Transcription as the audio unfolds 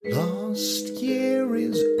last year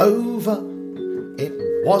is over. It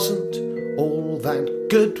wasn't all that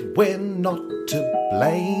good, we're not to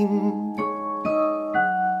blame.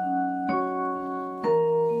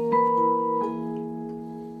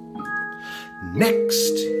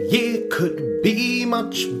 Next year could be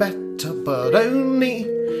much better, but only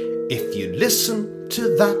if you listen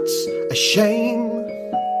to That's a Shame.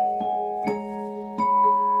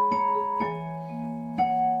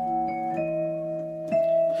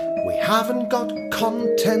 We haven't got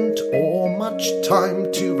content or much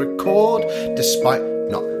time to record, despite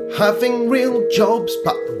not having real jobs,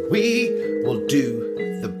 but we will do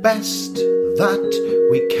the best that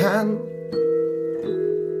we can.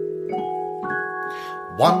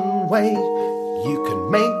 One way you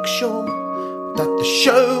can make sure that the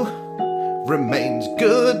show remains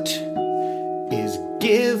good is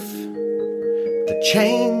give the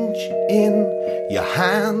change in your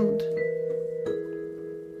hand.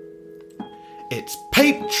 It's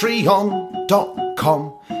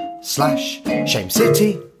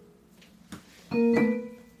patreon.com/ShameCity.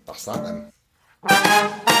 That's that then.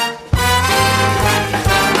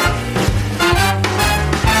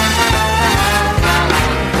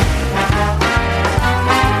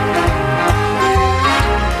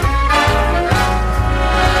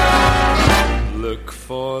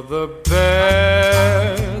 For the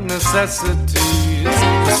bare necessities,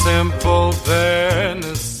 the simple bare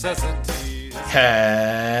necessities.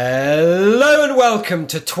 Hello and welcome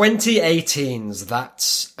to 2018's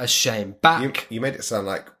That's a Shame. Back. You made it sound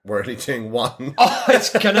like we're only doing one. Oh,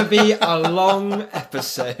 it's going to be a long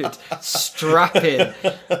episode. Strap in.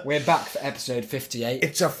 We're back for episode 58.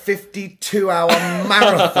 It's a 52-hour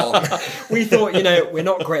marathon. We thought, we're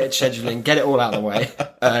not great at scheduling. Get it all out of the way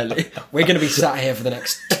early. We're going to be sat here for the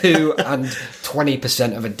next 2 and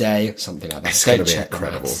 20% of a day, something like that. It's going to be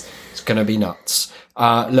incredible. It's going to be nuts.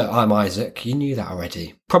 Look, I'm Isaac. You knew that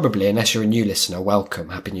already. Probably, unless you're a new listener. Welcome.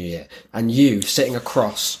 Happy New Year. And you, sitting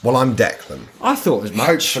across... Well, I'm Declan. I thought as much.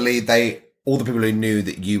 Hopefully all the people who knew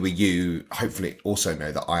that you were you, hopefully also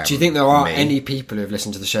know that I am. Do you think there are me. any people who have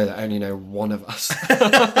listened to the show that only know one of us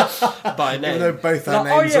by name? Even though both our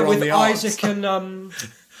names are on the arts. Isaac and...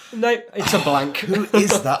 No, it's a blank. Who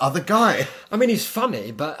is that other guy? I mean, he's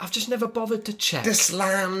funny, but I've just never bothered to check.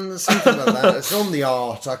 Deslan, something like that. It's on the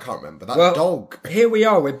art. I can't remember. That dog. Here we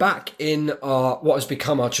are. We're back in what has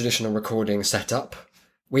become our traditional recording setup.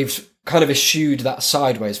 We've kind of eschewed that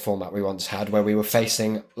sideways format we once had, where we were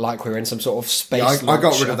facing like we were in some sort of space. I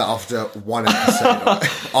got rid of that after one episode.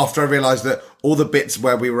 After I realised that all the bits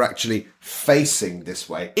where we were actually facing this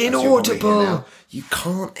way, inaudible, you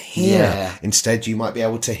can't hear. Yeah. Instead, you might be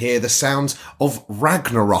able to hear the sounds of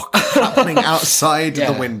Ragnarok happening outside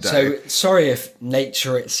the window. So sorry if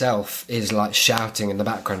nature itself is like shouting in the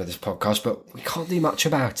background of this podcast, but we can't do much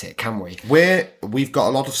about it, can we? We've got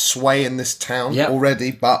a lot of sway in this town Yep. already,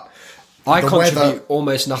 but I contribute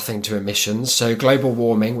almost nothing to emissions, so global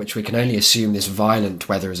warming, which we can only assume this violent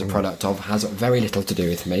weather is a product of, has very little to do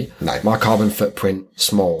with me. No. My carbon footprint,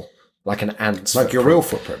 small, like an ant's like your real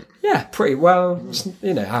footprint. Yeah, pretty well,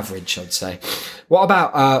 average, I'd say. What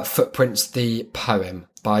about Footprints, the poem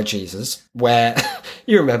by Jesus, where,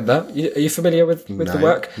 you remember, are you familiar with the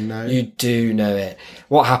work? No. You do know it.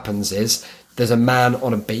 What happens is, there's a man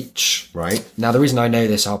on a beach. Right. Now, the reason I know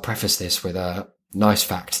this, I'll preface this with a nice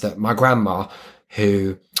fact that my grandma,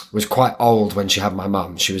 who was quite old when she had my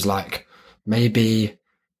mum, she was like maybe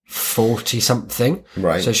 40 something.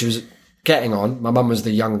 Right. So she was getting on. My mum was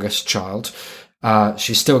the youngest child.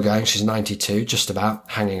 She's still going. She's 92, just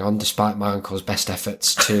about hanging on, despite my uncle's best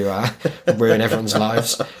efforts to ruin everyone's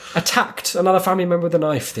lives. Attacked another family member with a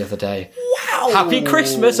knife the other day. Wow! Happy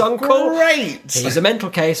Christmas, Uncle! Great! He's a mental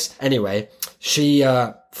case. Anyway, she,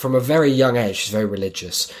 from a very young age, she's very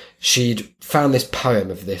religious. She'd found this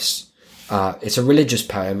poem of this. It's a religious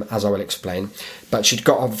poem, as I will explain, but she'd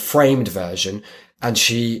got a framed version, and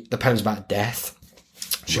the poem's about death.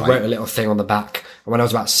 She wrote a little thing on the back, and when I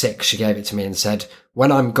was about 6, she gave it to me and said,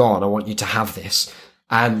 "When I'm gone, I want you to have this."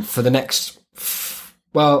 And for the next,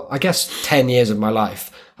 I guess 10 years of my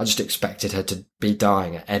life, I just expected her to be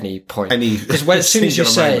dying at any point. Because as soon as you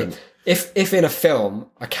say, if in a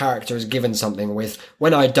film a character is given something with,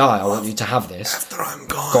 "When I die, I want you to have this," after I'm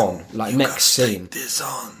gone, like next scene,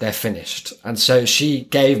 they're finished. And so she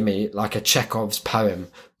gave me like a Chekhov's poem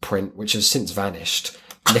print, which has since vanished.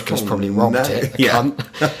 Nicholas probably robbed it, cunt.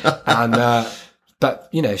 And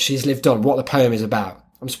but she's lived on. What the poem is about,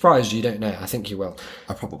 I'm surprised you don't know. I think you will.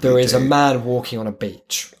 I probably There is do. a man walking on a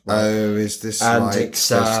beach. Right? Oh, is this and like it's,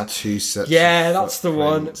 there's two sets? Yeah, of that's the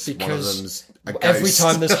one. footprints. Because one of them's a ghost. Every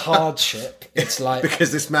time there's hardship, it's like...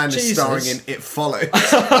 Because this man is Jesus. starring in It Follows.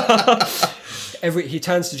 He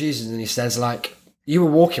turns to Jesus and he says, like, you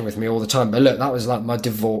were walking with me all the time, but look, that was like my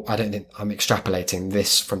divorce. I don't think I'm extrapolating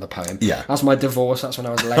this from the poem. Yeah. That's my divorce. That's when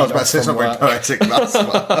I was laid I was about to off say from something work. poetic. That's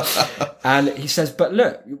what. And he says, but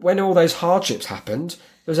look, when all those hardships happened,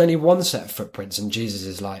 there was only one set of footprints, and Jesus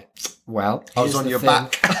is like, well, I was here's on the your thing.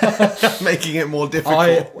 back, making it more difficult.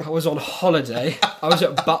 I was on holiday. I was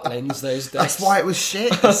at Butlins those days. That's why it was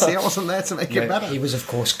shit. See, I wasn't there to make it better. He was, of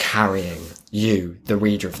course, carrying you, the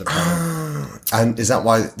reader of the poem. And is that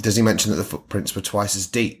why, does he mention that the footprints were twice as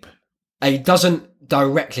deep? He doesn't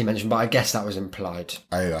directly mention, but I guess that was implied.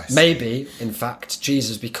 Oh, I see. Maybe, in fact,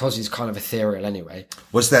 Jesus, because he's kind of ethereal anyway.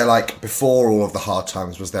 Was there, like, before all of the hard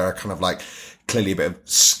times, was there a kind of, like, clearly a bit of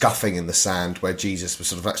scuffing in the sand where Jesus was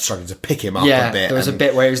sort of, like, struggling to pick him up Yeah, a bit? there was a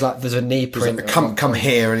bit where he was like, there's a knee He was print. like, come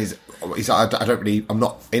here, and he's like, I don't really, I'm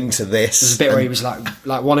not into this. There's a bit where he was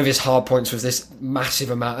like one of his hard points was this massive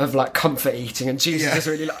amount of like comfort eating, and Jesus is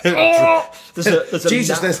really like, oh! There's a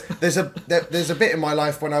Jesus, nap. there's a bit in my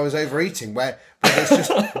life when I was overeating where there's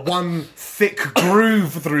just one thick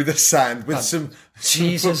groove through the sand with some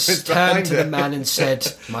Jesus footprints turned behind to the it. man and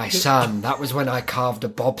said, "My son, that was when I carved a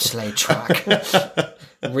bobsleigh track."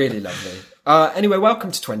 Really lovely. Anyway,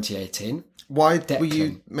 welcome to 2018. Why were Declan.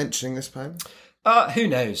 you mentioning this poem? Who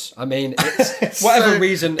knows? I mean, it's whatever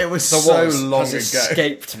reason it was there so was long has ago.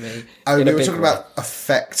 escaped me. Oh, in we a were big talking way. about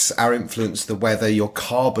affects our influence, the weather, your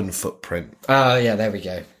carbon footprint. Oh, yeah, there we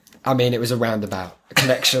go. I mean, it was a roundabout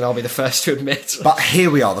connection, I'll be the first to admit. But here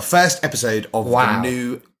we are, the first episode of Wow. the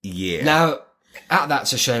new year. Now,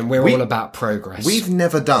 That's a Shame, we're all about progress. We've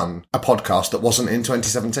never done a podcast that wasn't in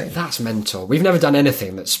 2017. That's mental. We've never done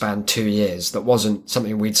anything that spanned 2 years that wasn't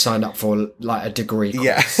something we'd signed up for, like a degree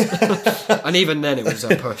course. Yeah. And even then, it was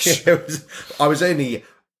a push. I was only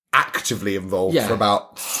actively involved Yeah. for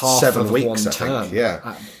about Half 7 of weeks, one I term. think.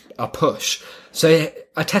 Yeah. A push. So,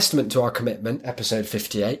 a testament to our commitment, episode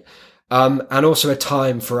 58. And also a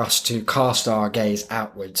time for us to cast our gaze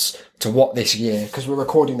outwards to what this year, because we're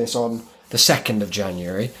recording this on the 2nd of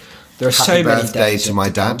January. There are so Happy many birthday days to yet my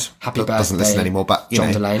to come. dad. Happy That birthday. doesn't listen anymore, but you John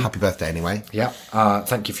know, Delane. happy birthday anyway. Yeah.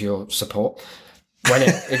 Thank you for your support when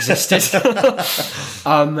it existed.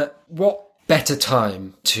 What better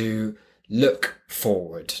time to look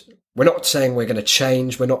forward? We're not saying we're going to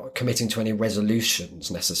change. We're not committing to any resolutions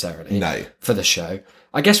necessarily. No. For the show.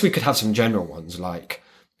 I guess we could have some general ones like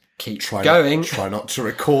keep going. Try not to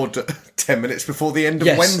record 10 minutes before the end of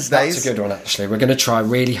Yes, Wednesdays. that's a good one actually. We're going to try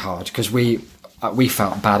really hard because we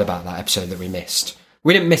felt bad about that episode that we missed.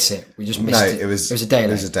 We didn't miss it. We just missed it. It was a day late.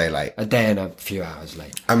 It was a day late. A day and a few hours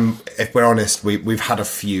late. If we're honest, we've had a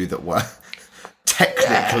few that were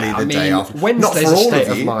technically the day after. Wednesday's Not for a all state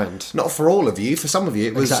of of you. mind. Not for all of you. For some of you,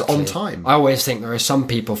 it was Exactly. on time. I always think there are some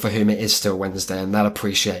people for whom it is still Wednesday and they'll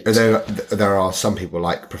appreciate. There are some people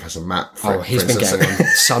like Professor Matt. He's been instance. getting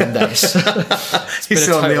on Sundays. He's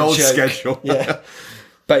still on the total old joke. schedule. Yeah.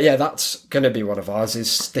 But yeah, that's going to be one of ours, is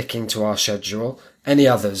sticking to our schedule. Any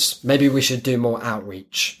others? Maybe we should do more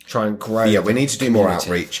outreach, try and grow. Yeah, we need to do more community.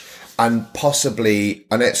 outreach. And possibly,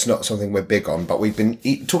 I know it's not something we're big on, but we've been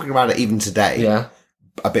talking about it even today. Yeah.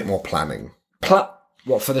 A bit more planning.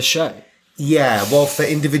 What, for the show? Yeah, well, for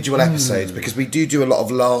individual episodes, because we do a lot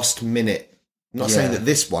of last minute. Not saying that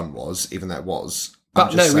this one was, even though it was.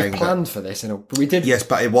 But I'm no, just we saying planned for this. We did. Yes,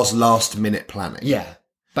 but it was last minute planning. Yeah.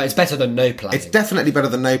 But it's better than no planning. It's definitely better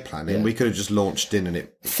than no planning. We could have just launched in and The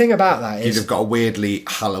thing about that you'd is, have got a weirdly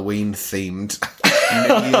Halloween themed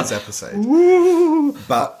New Year's episode.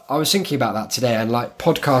 But I was thinking about that today, and like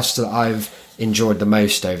podcasts that I've enjoyed the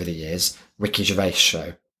most over the years, Ricky Gervais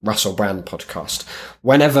show, Russell Brand podcast.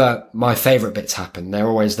 Whenever my favourite bits happen, they're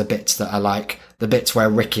always the bits that are like the bits where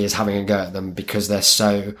Ricky is having a go at them because they're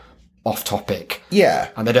so off topic. yeah.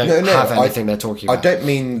 And they don't have anything they're talking I about. don't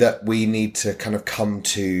mean that we need to kind of come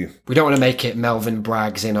to... We don't want to make it Melvin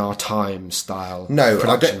Bragg's In Our Time style. No,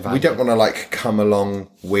 production we value. don't want to like come along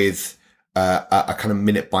with a kind of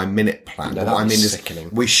minute by minute plan. No, What that'd I be mean is sickening.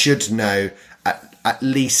 we should know at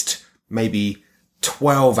least maybe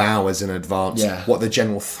 12 hours in advance Yeah. what the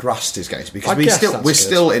general thrust is going to be, I because guess that's we good.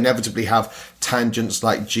 still inevitably have tangents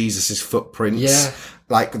like Jesus's footprints. Yeah.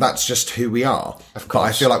 Like that's just who we are. Of But I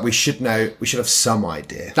course. feel like we should have some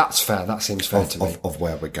idea That's fair. That seems fair to me. of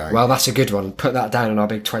where we're going. Well, that's a good one. Put that down in our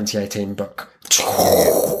big 2018 book.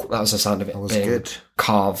 That was the sound of it being good.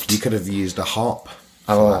 carved. You could have used a harp.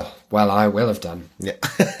 Oh, well, I will have done. Yeah.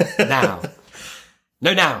 Now.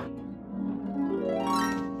 No, now.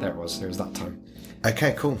 There it was. It was that time.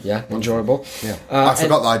 Okay, cool. Yeah, enjoyable. Yeah. I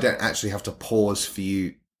forgot that I don't actually have to pause for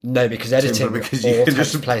you No, because editing because you all can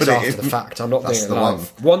takes just place put it after in. the fact. I'm not That's doing it the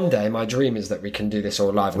live. One day, my dream is that we can do this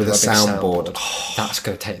all live With and a do big soundboard. That's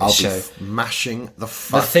going to take the I'll show. be mashing the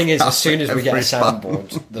fuck The thing is, out as soon of as we get a every button.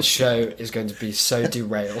 soundboard, the show is going to be so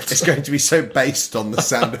derailed. It's going to be so based on the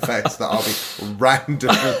sound effects that I'll be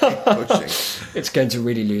randomly pushing. It's going to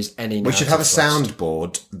really lose any. We should have a narrative thrust.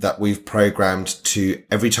 soundboard that we've programmed to,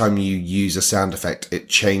 every time you use a sound effect, it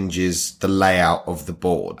changes the layout of the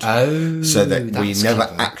board. Oh, so that we that's never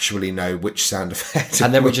clever. actually know which sound effect.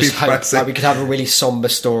 And then we we'll just be hope pressing. like, we could have a really somber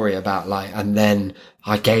story about and then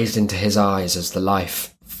I gazed into his eyes as the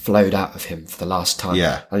life flowed out of him for the last time.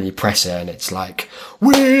 Yeah. And you press it and it's like,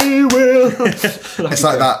 we will. It's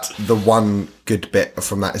like that. The one good bit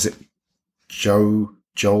from that, is it Joel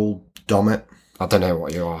Dommett? I don't know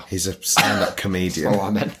what you are. He's a stand-up comedian. Oh, I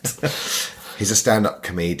meant. He's a stand-up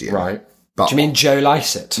comedian, Right. But Do you mean Joe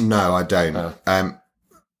Lycett? no, I don't.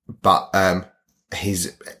 But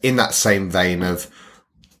he's in that same vein of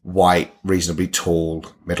white, reasonably tall,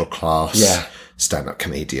 middle class, Yeah. stand-up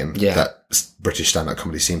comedian Yeah. that British stand-up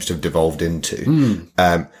comedy seems to have devolved into.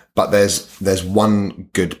 But there's one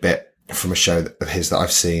good bit from a show of his that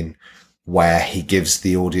I've seen where he gives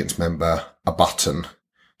the audience member a button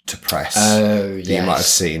to press. Oh, that you might have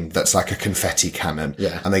yes. seen, that's like a confetti cannon.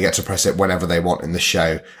 Yeah. And they get to press it whenever they want in the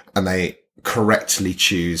show, and they correctly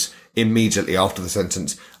choose immediately after the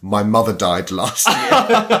sentence, "My mother died last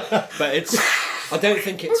year." But I don't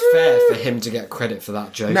think it's fair for him to get credit for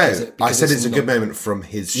that joke. No, is it? I Because said it's a not- good moment from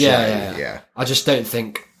his show. Yeah. I just don't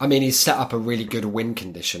think. I mean, he's set up a really good win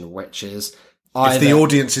condition, which is either If the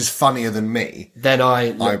audience is funnier than me, then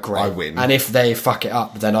I look I great, win. and if they fuck it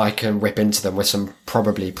up, then I can rip into them with some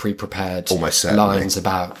probably pre-prepared Almost certainly. lines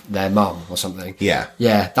about their mum or something. Yeah.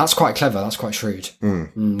 That's quite clever. That's quite shrewd. Maybe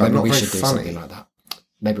not we very should do funny. something like that.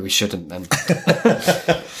 Maybe we shouldn't then.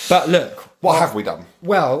 But look, what have we done?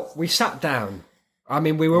 well, we sat down. I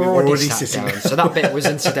mean, we were were already already sat sitting down, so that bit was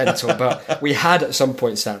incidental, but we had at some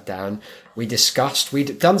point sat down. We discussed,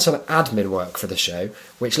 we'd done some admin work for the show,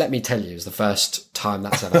 which, let me tell you, is the first time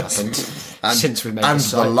that's ever happened since we made And the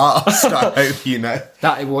the site. last, I hope you know.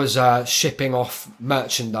 That it was shipping off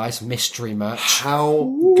merchandise, mystery merch.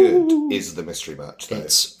 How good is the mystery merch, though?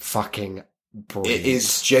 It's fucking brilliant. It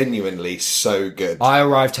is genuinely so good. I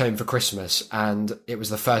arrived home for Christmas and it was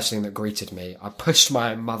the first thing that greeted me. I pushed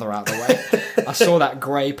my mother out of the way. I saw that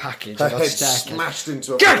grey package Her on the head staircase. smashed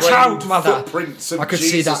into a Get framed out, mother! footprints of I could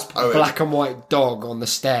Jesus see that poem. black and white dog on the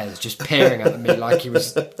stairs just peering at me like he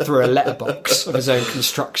was through a letterbox of his own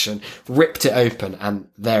construction. Ripped it open and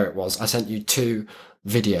there it was. I sent you 2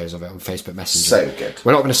 videos of it on Facebook Messenger. So good.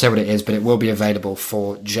 We're not going to say what it is, but it will be available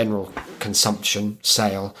for general consumption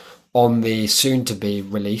sale on the soon to be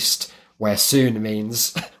released, where soon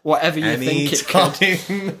means whatever you Any think it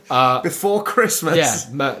could. time before Christmas. Yeah,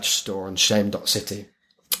 merch store on shame.city.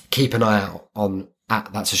 Keep an eye out on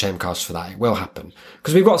at That's a Shamecast for that. It will happen.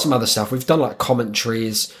 Because we've got some other stuff. We've done like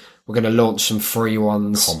commentaries. We're going to launch some free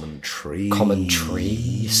ones.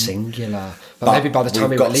 Commentary, singular. But maybe by the time we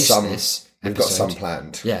we've got release some- this We've got episode- some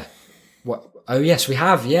planned. Yeah. What? Oh, yes, we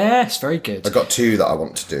have. Yes, very good. I've got 2 that I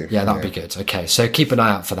want to do. Yeah, that'd be good. Okay, so keep an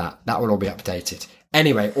eye out for that. That will all be updated.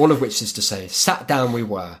 Anyway, all of which is to say, sat down we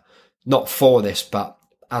were, not for this, but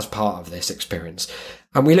as part of this experience.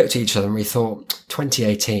 And we looked at each other and we thought,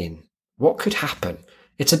 2018, what could happen?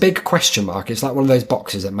 It's a big question mark. It's like one of those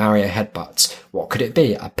boxes that Mario headbutts. What could it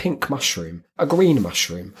be? A pink mushroom? A green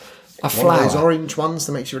mushroom? A One flower? of those orange ones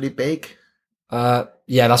that makes you really big.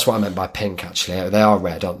 Yeah, that's what I meant by pink, actually. They are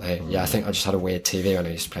red, aren't they? Yeah, I think I just had a weird TV when I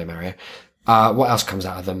used to play Mario. What else comes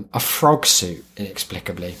out of them? A frog suit,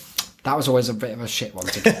 inexplicably. That was always a bit of a shit one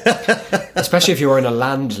to get. Especially if you're in a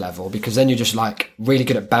land level, because then you're just like really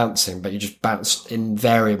good at bouncing, but you just bounce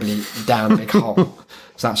invariably down a big hole.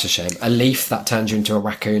 So that's a shame. A leaf that turns you into a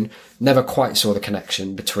raccoon. Never quite saw the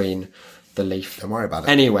connection between the leaf. Don't worry about it.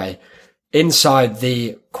 Anyway, inside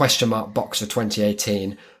the question mark box of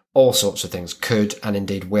 2018, all sorts of things could and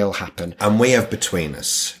indeed will happen. And we have between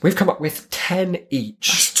us We've come up with 10 each.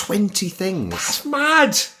 just 20 things. That's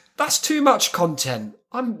mad. That's too much content.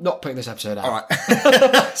 I'm not putting this episode out. All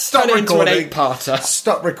right. Stop Turn it into an recording. 8-parter.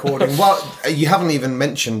 Stop recording. Well, you haven't even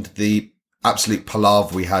mentioned the absolute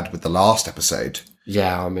palaver we had with the last episode.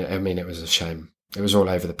 Yeah, I mean, it was a shame. It was all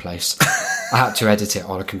over the place. I had to edit it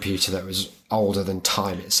on a computer that was older than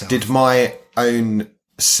time itself. Did my own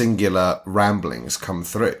singular ramblings come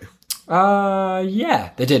through? Yeah,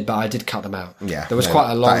 they did, but I did cut them out. Yeah. There was no,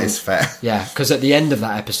 quite a long... That is fair. Yeah, because at the end of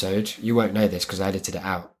that episode, you won't know this because I edited it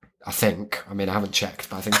out, I think. I mean, I haven't checked,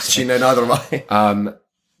 but I think so. Actually, no, neither have I.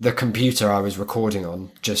 The computer I was recording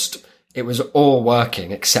on just it was all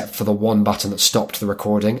working except for the one button that stopped the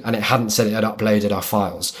recording, and it hadn't said it had uploaded our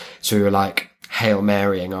files. So we were like Hail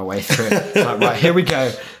Marying our way through it. Like, right, here we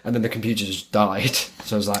go. And then the computer just died.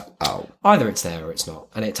 So I was like, oh, either it's there or it's not.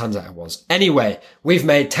 And it turns out it was. Anyway, we've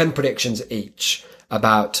made 10 predictions each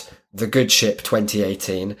about the Good Ship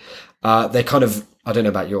 2018. They kind of, I don't know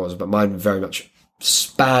about yours, but mine very much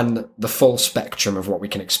span the full spectrum of what we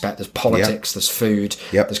can expect. There's politics, there's food,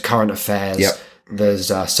 there's current affairs, there's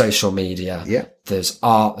social media, there's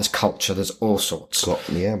art, there's culture, there's all sorts.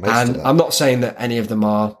 And I'm not saying that any of them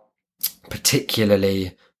are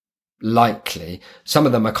particularly likely. Some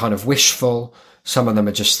of them are kind of wishful. Some of them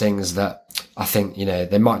are just things that I think, you know,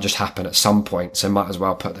 they might just happen at some point, so might as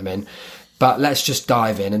well put them in. But let's just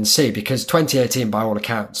dive in and see, because 2018, by all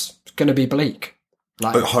accounts, is going to be bleak.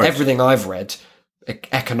 Like everything I've read,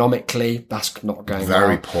 economically, that's not going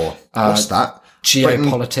very well. Poor. What's that?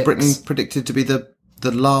 Geopolitics. Britain predicted to be the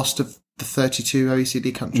last of the 32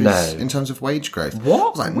 OECD countries in terms of wage growth.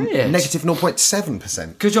 What? Like Weird. negative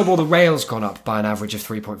 0.7%. Good job, all the rail's gone up by an average of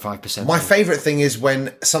 3.5%. My favourite thing is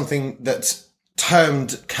when something that's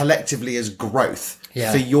termed collectively as growth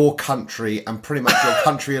for your country and pretty much your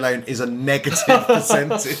country alone is a negative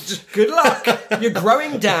percentage. Good luck. You're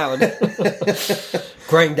growing down.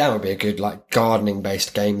 Growing down would be a good, like,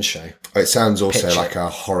 gardening-based game show. It sounds also like a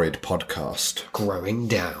horrid podcast. Growing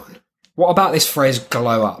down. What about this phrase,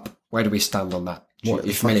 glow up? Where do we stand on that? What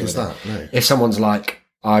the fuck is that? No. If someone's like,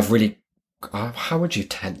 I've really... how would you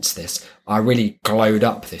tense this? I really glowed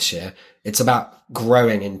up this year. It's about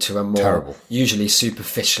growing into a more usually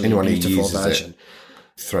superficially beautiful version.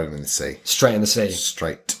 Throw them in the sea. Straight in the sea.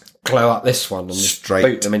 Straight. Glow up this one and just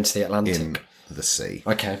boot them into the Atlantic. In the sea.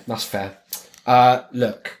 Okay, that's fair.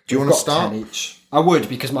 Look. Do you want to start? 10 each. I would,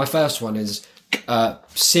 because my first one is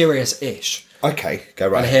serious-ish. Okay, go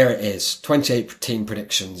right. And here it is. 2018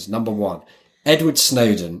 predictions. Number 1. Edward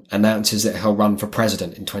Snowden announces that he'll run for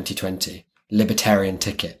president in 2020. Libertarian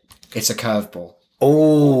ticket. It's a curveball.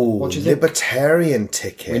 Oh, what do you think? Libertarian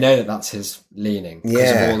ticket. We know that that's his leaning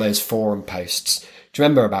because of all those forum posts. Do you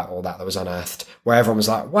remember about all that was unearthed? Where everyone was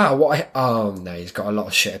like, wow, oh no, he's got a lot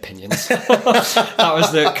of shit opinions. That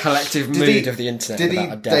was the collective mood of the internet. Did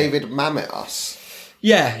he David Mamet us?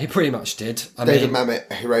 Yeah, he pretty much did. David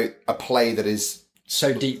Mamet, who wrote a play that is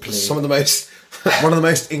so deeply... one of the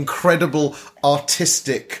most incredible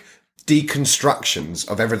artistic deconstructions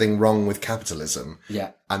of everything wrong with capitalism.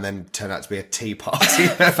 Yeah. And then turned out to be a Tea Party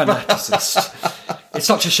fanaticist. It's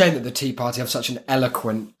such a shame that the Tea Party have such an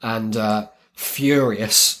eloquent and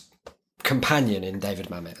furious companion in David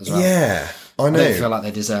Mamet as well. Yeah, I know. I don't feel like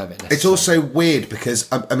they deserve it necessarily. It's also weird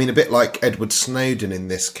because, I mean, a bit like Edward Snowden in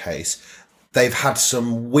this case, they've had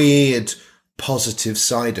some weird positive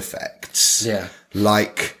side effects. Yeah.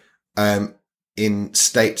 Like in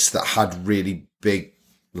states that had really big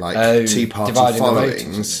Tea Party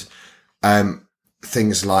followings,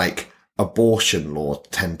 things like abortion law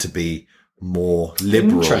tend to be more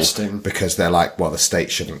liberal. Interesting. Because they're like, well, the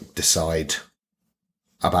state shouldn't decide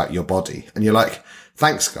about your body. And you're like,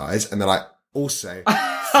 thanks, guys. And they're like, also,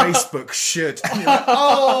 Facebook should. And you're like,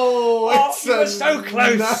 you were so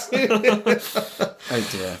close. Oh,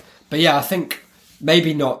 dear. But yeah, I think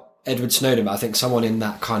maybe not Edward Snowden, but I think someone in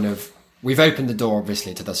that kind of... We've opened the door,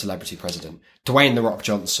 obviously, to the celebrity president. Dwayne "The Rock"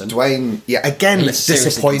 Johnson. Dwayne, again, it's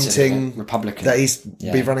disappointing Republican. that he's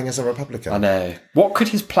be running as a Republican. I know. What could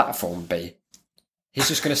his platform be? He's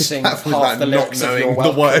just going to sing half the lyrics not of knowing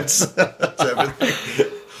You're the words to everything.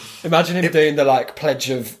 Imagine him doing the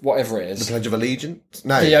pledge of whatever it is. The Pledge of Allegiance?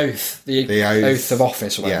 No. The oath. The oath of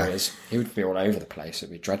office or whatever Yeah. it is. He would be all over the place.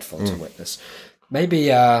 It'd be dreadful to witness.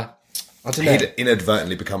 Maybe, I don't know. He'd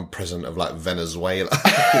inadvertently become president of Venezuela.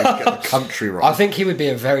 Get the country wrong. I think he would be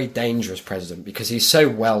a very dangerous president because he's so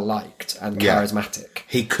well liked and charismatic.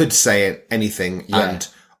 He could say anything and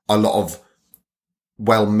a lot of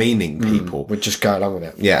well-meaning people would just go along with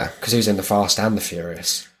it. Yeah. Because he was in The Fast and the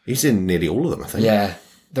Furious. He's in nearly all of them, I think. Yeah.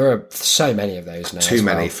 There are so many of those now. Too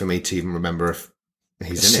many for me to even remember if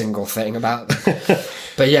he's in single thing about them.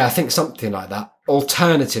 But yeah, I think something like that.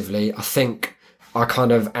 Alternatively, I think our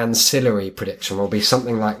kind of ancillary prediction will be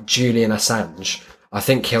something like Julian Assange. I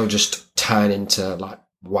think he'll just turn into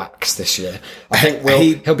wax this year. I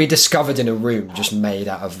think he'll be discovered in a room just made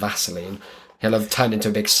out of Vaseline. He'll have turned into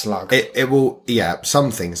a big slug. It will,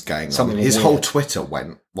 something's going on. His whole Twitter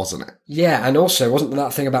went, wasn't it? Yeah, and also, wasn't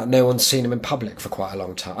that thing about no one's seen him in public for quite a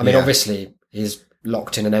long time? I mean, obviously, he's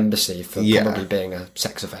locked in an embassy for probably being a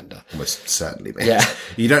sex offender. Almost certainly. Yeah.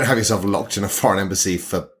 You don't have yourself locked in a foreign embassy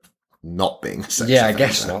for not being a sex offender. Yeah, I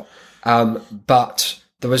guess not. But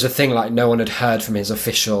there was a thing like no one had heard from his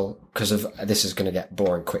official, because of, this is going to get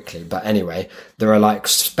boring quickly, but anyway, there are like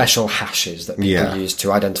special hashes that people use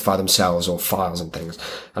to identify themselves or files and things,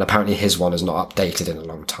 and apparently his one is not updated in a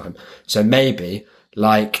long time. So maybe,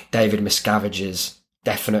 like David Miscavige's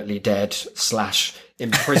definitely dead /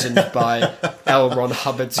 imprisoned by L. Ron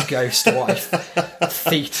Hubbard's ghost wife,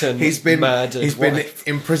 Thetan murdered He's been wife.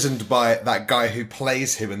 imprisoned by that guy who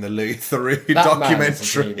plays him in the Louis Theroux That man is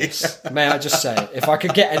a documentary. genius. May I just say, if I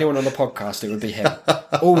could get anyone on the podcast, it would be him.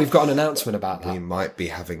 Oh, we've got an announcement about He that. might be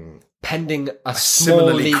having... Pending a small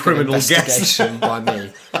similarly legal criminal investigation by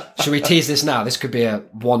me. Should we tease this now? This could be a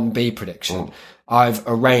 1B prediction. I've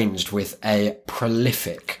arranged with a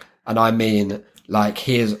prolific, and I mean, like,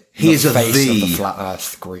 he is the face of the Flat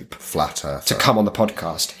Earth group, Flat Earth. to come on the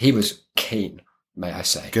podcast. He was keen, may I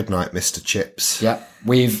say. Good night, Mr. Chips. Yeah,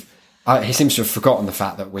 he seems to have forgotten the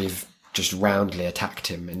fact that we've just roundly attacked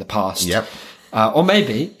him in the past. Yep. Or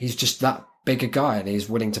maybe he's just that big a guy and he's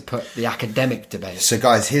willing to put the academic debate. So,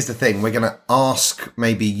 guys, here's the thing. We're going to ask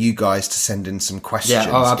maybe you guys to send in some questions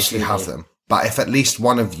if you absolutely. have them. But if at least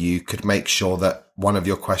one of you could make sure that one of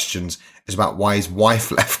your questions is about why his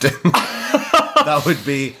wife left him, that would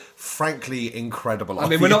be frankly incredible. I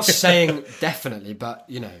mean, we're not saying definitely, but,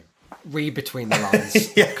 you know, read between the lines,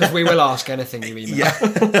 because we will ask anything you email. Yeah.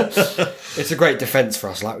 It's a great defence for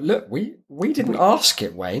us. Like, look, we didn't ask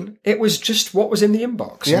it, Wayne. It was just what was in the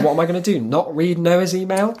inbox. Yeah. And what am I going to do? Not read Noah's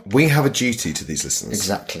email? We have a duty to these listeners.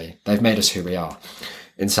 Exactly. They've made us who we are,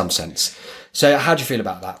 in some sense. So how do you feel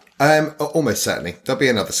about that? Almost certainly. There'll be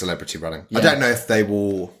another celebrity running. I don't know if they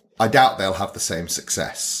will... I doubt they'll have the same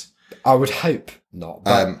success. I would hope not.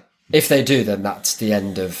 But if they do, then that's the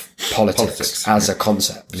end of politics as a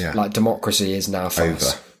concept. Yeah. Like, democracy is now for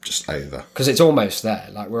us. Over. Just over. Because it's almost there.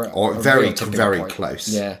 Like, we're at a Very, real tipping very point. close.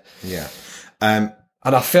 Yeah. Yeah. And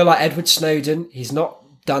I feel like Edward Snowden, he's not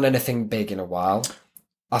done anything big in a while.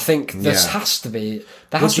 I think there has to be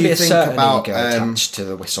a certain ego attached to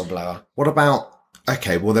the whistleblower. What about...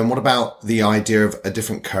 Okay, well then what about the idea of a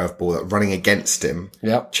different curveball that running against him?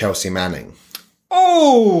 Yep. Chelsea Manning.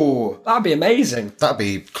 Oh, that'd be amazing. That'd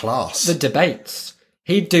be class. The debates.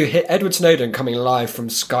 He'd do Edward Snowden coming live from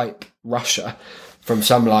Skype, Russia, from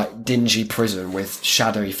some like dingy prison with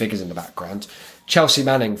shadowy figures in the background. Chelsea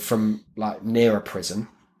Manning from like near a prison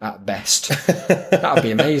at best. That would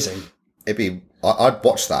be amazing. I'd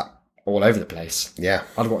watch that. All over the place. Yeah.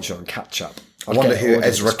 I'd watch it on catch up. I wonder who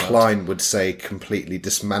Ezra Klein would say completely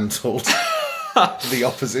dismantled the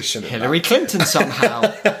opposition. Hillary Clinton somehow.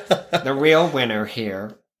 The real winner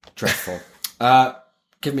here. Dreadful.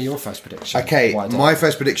 Give me your first prediction. Okay, Why don't- my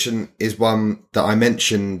first prediction is one that I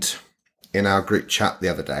mentioned in our group chat the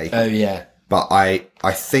other day. Oh, yeah. But I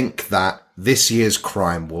think that this year's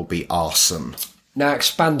crime will be arson. Now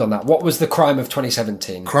expand on that. What was the crime of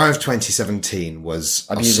 2017? Crime of 2017 was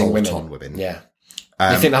Abusing assault women. on women. Yeah.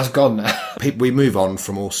 You think that's gone now? We move on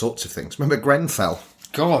from all sorts of things. Remember Grenfell?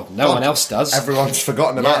 God, no one else does. Everyone's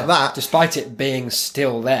forgotten about that. Despite it being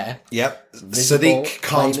still there. Yep. Visible, Sadiq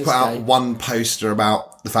Khan's plain put as out day. one poster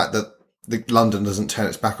about the fact that London doesn't turn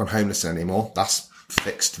its back on homelessness anymore. That's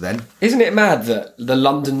fixed then. Isn't it mad that the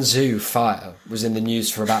London Zoo fire was in the news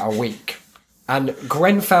for about a week? And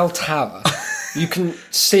Grenfell Tower, you can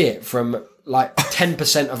see it from like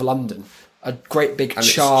 10% of London. A great big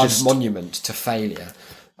it's charred just- monument to failure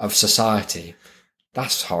of society.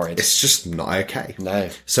 That's horrid. It's just not okay. No.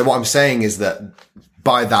 So what I'm saying is that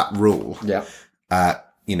by that rule, Yeah.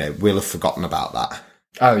 we'll have forgotten about that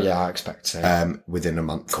Oh, yeah, I expect so. within a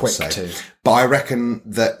month Quick or so. too. But I reckon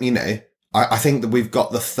that, I think that we've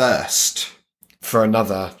got the thirst. For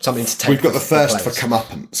another, something to take. We've got the thirst for place.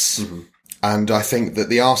 comeuppance. Mm-hmm. And I think that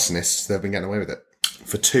the arsonists, they've been getting away with it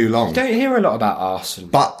for too long. Don't hear a lot about arson.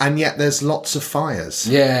 And yet there's lots of fires.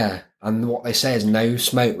 Yeah, and what they say is no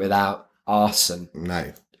smoke without arson.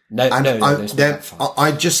 No. No, And no smoke without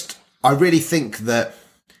fire. I really think that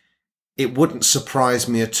it wouldn't surprise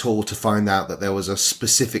me at all to find out that there was a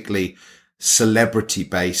specifically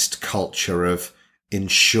celebrity-based culture of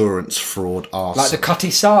insurance fraud arson. Like the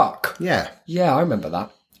Cutty Sark. Yeah. Yeah, I remember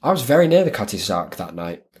that. I was very near the Cutty Sark that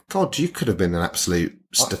night. God, you could have been an absolute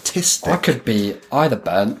statistic. I could be either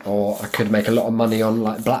burnt or I could make a lot of money on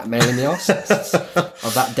like blackmailing the arsonists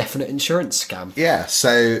of that definite insurance scam. Yeah,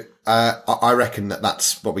 so I reckon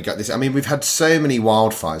that's what we got this. I mean, we've had so many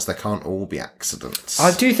wildfires, they can't all be accidents.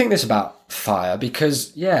 I do think this about fire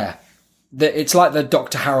because, it's like the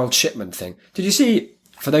Dr. Harold Shipman thing. Did you see,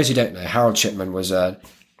 for those who don't know, Harold Shipman was an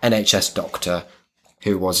NHS doctor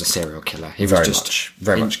who was a serial killer. He was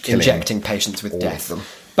very much killing injecting patients with all death. of them.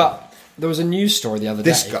 But there was a news story the other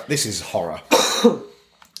day. This is horror.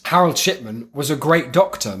 Harold Shipman was a great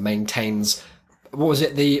doctor, maintains, what was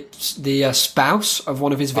it, the spouse of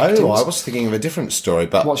one of his victims? Oh, I was thinking of a different story,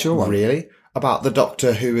 but what's your one? Really? About the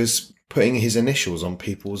doctor who is putting his initials on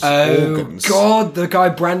people's organs. Oh, God, the guy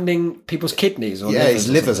branding people's kidneys or livers. His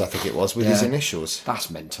livers, I think it was, with his initials. That's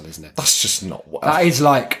mental, isn't it? That's just not what... That is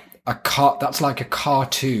like that's like a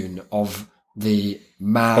cartoon of the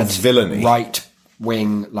mad Of villainy.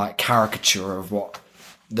 right-wing like caricature of what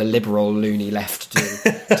the liberal loony left do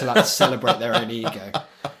to like celebrate their own ego.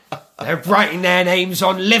 They're writing their names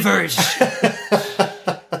on livers.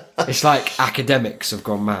 It's like academics have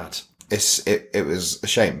gone mad. It was a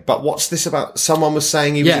shame. But what's this about? Someone was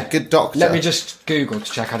saying he was a good doctor. Let me just Google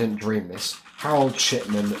to check I didn't dream this. Harold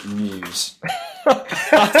Shipman News.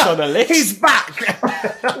 That's on a list. He's back!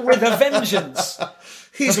 With a vengeance.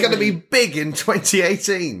 He's going to be big in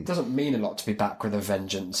 2018. Doesn't mean a lot to be back with a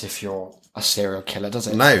vengeance if you're a serial killer, does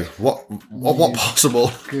it? No. What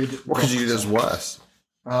possible? Good What could you do that's worse?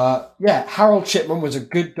 Harold Shipman was a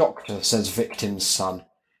good doctor, says victim's son.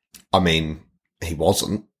 I mean, he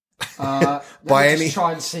wasn't. By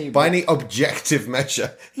any objective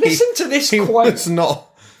measure. Listen to this he quote. Was not.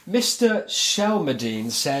 Mr.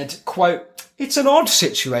 Shelmerdine said, quote, "It's an odd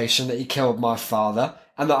situation that he killed my father,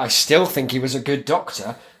 and that I still think he was a good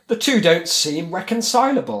doctor. The two don't seem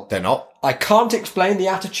reconcilable. They're not. I can't explain the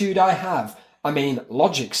attitude I have. I mean,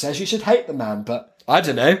 logic says you should hate the man, but I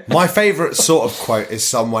don't know." My favourite sort of quote is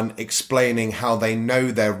someone explaining how they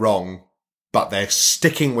know they're wrong, but they're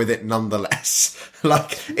sticking with it nonetheless.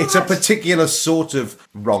 Like, it's a particular sort of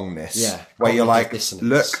wrongness. Yeah. Where you're like, dissonance.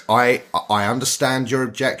 look, I understand your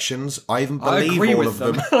objections. I even I believe agree all with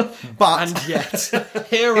of them. But And yet,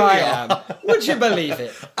 here I am. Would you believe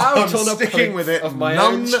it? Out I'm on a sticking proof with it of my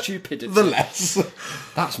own stupidity. nonetheless.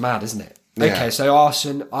 That's mad, isn't it? Yeah. Okay, so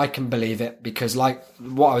arson, I can believe it because, like,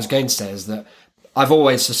 what I was going to say is that I've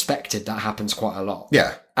always suspected that happens quite a lot.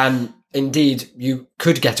 Yeah. And indeed, you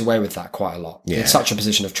could get away with that quite a lot. Yeah. It's such a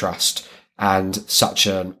position of trust and such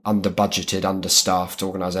an under-budgeted, understaffed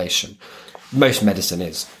organisation. Most medicine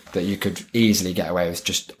is that you could easily get away with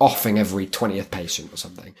just offing every 20th patient or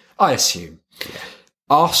something, I assume. Yeah.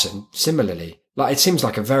 Arson, similarly, like, it seems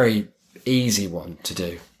like a very easy one to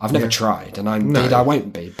do. I've never tried, and I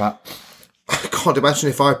won't be, but I can't imagine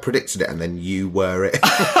if I predicted it and then you were it.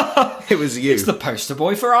 It was you. it's the poster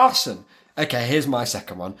boy for arson. Okay, here's my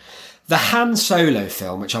second one. The Han Solo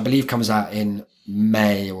film, which I believe comes out in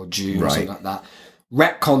May or June or something like that,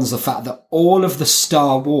 retcons the fact that all of the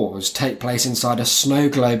Star Wars take place inside a snow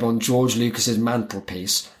globe on George Lucas's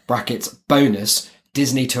mantelpiece, brackets, bonus,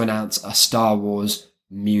 Disney to announce a Star Wars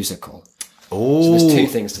musical. Oh, So there's two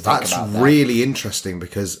things to think about That's there. really interesting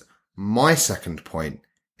because my second point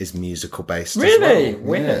is musical based. Really? As well.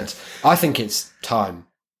 Weird. I think it's time.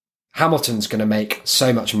 Hamilton's going to make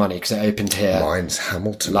so much money because it opened here. Mine's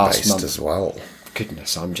Hamilton Last based month. as well.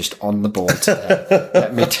 Goodness, I'm just on the board today.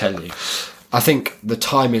 Let me tell you. I think the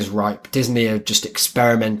time is ripe. Disney are just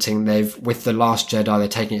experimenting. With The Last Jedi, they're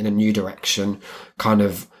taking it in a new direction. Kind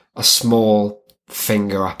of a small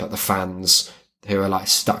finger up at the fans who are like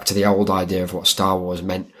stuck to the old idea of what Star Wars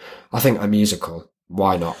meant. I think a musical.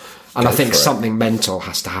 Why not? And I think something mental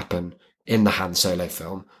has to happen in the Han Solo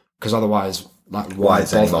film because otherwise, like, Why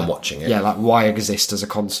is bother? anyone watching it? Yeah, like, why exist as a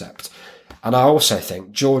concept? And I also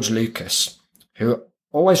think George Lucas, who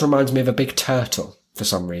always reminds me of a big turtle for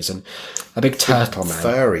some reason, a big turtle man.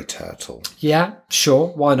 Furry turtle. Yeah, sure,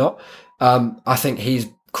 why not? I think he's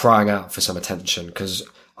crying out for some attention because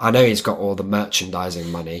I know he's got all the merchandising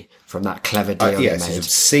money from that clever deal he Yes, made. he's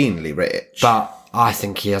obscenely rich. But I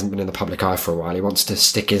think he hasn't been in the public eye for a while. He wants to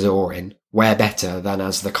stick his oar in. Where better than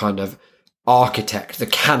as the kind of architect, the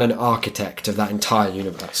canon architect of that entire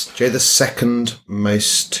universe. Do you know the second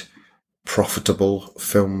most profitable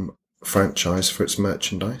film franchise for its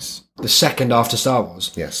merchandise? The second after Star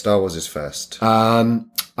Wars. Yeah, Star Wars is first. I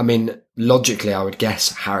mean, logically, I would guess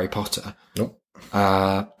Harry Potter. Nope.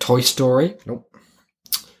 Toy Story. Nope.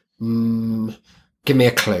 Give me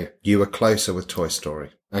a clue. You were closer with Toy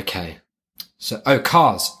Story. Okay. So,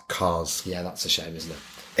 Cars. Cars. Yeah, that's a shame, isn't it?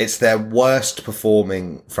 It's their worst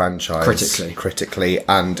performing franchise. Critically,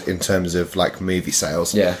 and in terms of, like, movie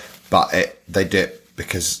sales. Yeah. But they do it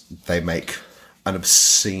because they make an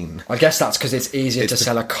obscene... I guess that's because it's easier to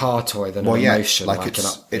sell a car toy than an emotion, like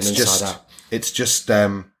Inside Out. It's just,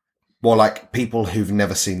 well, like, people who've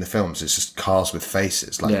never seen the films, it's just cars with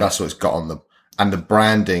faces. Like, that's what it's got on them. And the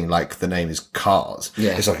branding, like, the name is Cars.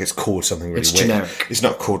 Yeah. It's like it's called something really It's weird. generic. It's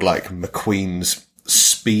not called, like, McQueen's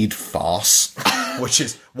Speed Farce. which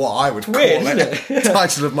is what I would call Weird, it. isn't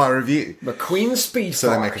Title of my review. McQueen Speed So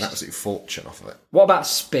they Forest. make an absolute fortune off of it. What about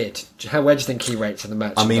Spid? Where do you think he rates in the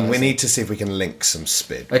merchandise? I mean, we need to see if we can link some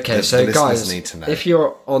Spid. Okay, The so listeners guys, need to know. if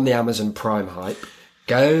you're on the Amazon Prime hype,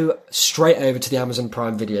 go straight over to the Amazon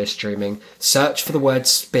Prime video streaming, search for the word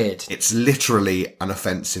Spid. It's literally an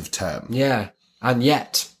offensive term. Yeah, and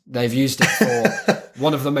yet they've used it for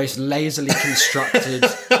one of the most lazily constructed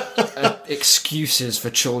excuses for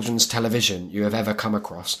children's television you have ever come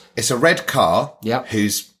across. It's a red car Yep.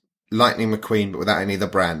 who's Lightning McQueen, but without any of the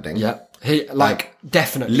branding. Yeah, he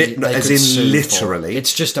definitely. they as could in sue for it. literally.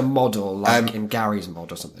 It's just a model, like in Gary's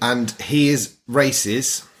mod or something. And he is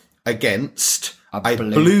races against a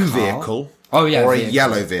blue blue car. vehicle. Oh, yeah, or a vehicle.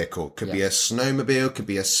 yellow vehicle. Could be a snowmobile, could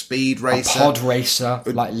be a speed racer. Pod racer,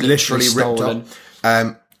 like literally ripped stolen.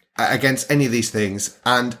 up. Against any of these things.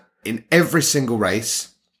 And in every single race,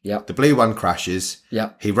 Yep. the blue one crashes.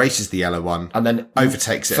 Yep. He races the yellow one. And then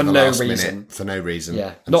overtakes it for at the no last reason. minute for no reason.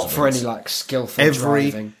 Yeah, and not just for wins. any like skillful Every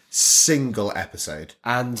driving. single episode.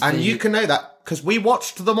 And you can know that because we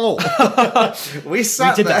watched them all. we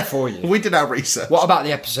sat did there. that for you. We did our research. What about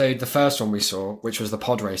the episode, the first one we saw, which was the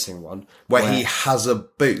pod racing one, where he has a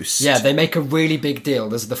boost. Yeah, they make a really big deal.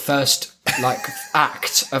 There's the first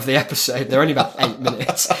act of the episode. They're only about 8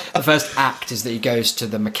 minutes. The first act is that he goes to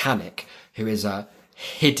the mechanic, who is a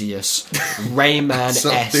hideous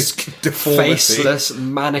Rayman-esque, deformity. faceless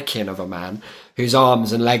mannequin of a man whose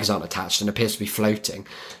arms and legs aren't attached and appears to be floating.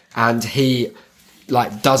 And he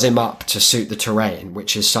does him up to suit the terrain,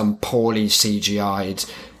 which is some poorly CGI'd,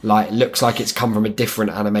 looks like it's come from a different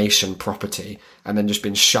animation property and then just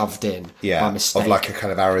been shoved in by mistake. Of like a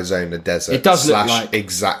kind of Arizona desert. It does look / like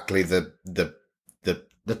exactly the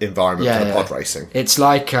environment for the pod racing. It's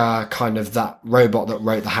like kind of that robot that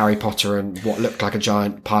wrote the Harry Potter and what looked like a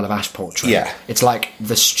giant pile of ash portrait. Yeah. It's like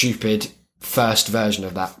the stupid first version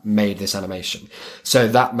of that made this animation. So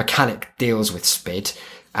that mechanic deals with Spid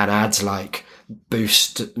and adds he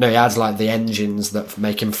adds the engines that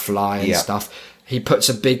make him fly and stuff. He puts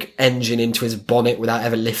a big engine into his bonnet without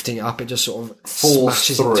ever lifting it up. It just sort of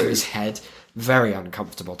smashes into his head. Very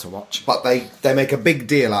uncomfortable to watch. But they make a big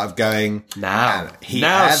deal out of going, Now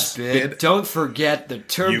Spid, don't forget the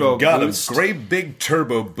turbo boost. great big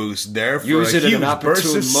turbo boost there for Use a it at huge an burst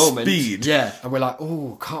opportune of moment. speed. Yeah, and we're like,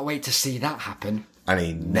 oh, can't wait to see that happen. And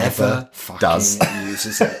he Never never fucking does.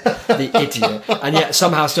 uses it. The idiot. And yet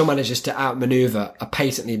somehow still manages to outmaneuver a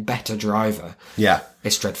patently better driver. Yeah.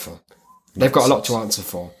 It's dreadful. They've got a lot to answer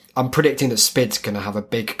for. I'm predicting that Spid's going to have a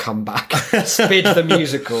big comeback. Spid the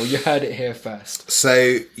musical. You heard it here first.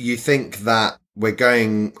 So you think that we're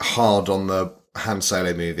going hard on the Han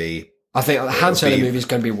Solo movie? I think the Han Solo movie is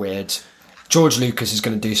going to be weird. George Lucas is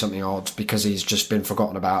going to do something odd because he's just been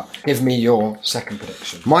forgotten about. Give me your second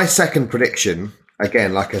prediction. My second prediction,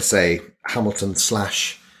 again, like I say, Hamilton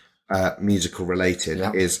 / musical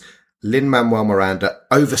related, is Lin-Manuel Miranda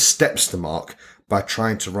oversteps the mark by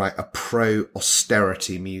trying to write a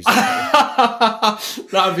pro-austerity musical.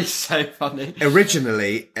 That would be so funny.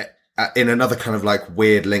 Originally, in another kind of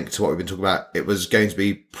weird link to what we've been talking about, it was going to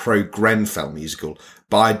be pro-Grenfell musical,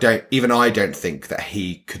 but I don't think that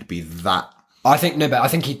he could be that. I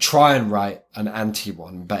think he'd try and write an anti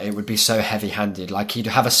one, but it would be so heavy-handed. He'd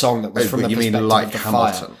have a song that was from the perspective of the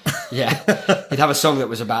Hamilton? fire. Yeah, he'd have a song that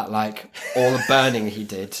was about all the burning he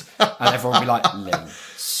did, and everyone would be like, "Lin,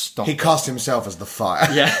 stop." He cast himself as the fire.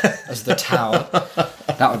 Yeah, as the tower.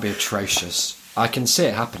 That would be atrocious. I can see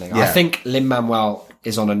it happening. Yeah. I think Lin-Manuel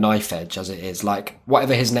is on a knife edge as it is.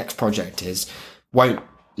 Whatever his next project is, won't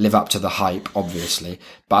live up to the hype, obviously.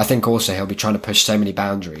 But I think also he'll be trying to push so many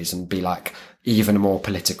boundaries and be even more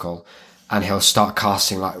political. And he'll start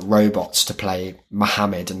casting robots to play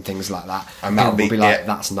Muhammad and things like that. And that'll people will be be like, it.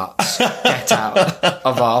 that's nuts. Get out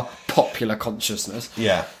of our popular consciousness.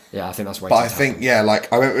 Yeah. Yeah, I think that's way But too I think,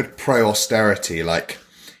 I went with pro-austerity.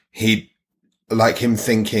 Him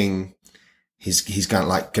thinking he's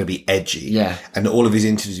going to be edgy. Yeah. And all of his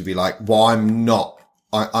interviews would be like, well, I'm not.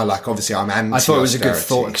 Obviously I'm anti-austerity. I thought it was a good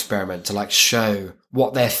thought experiment to show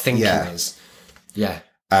what their thinking is. Yeah.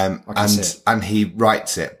 And he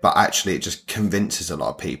writes it, but actually it just convinces a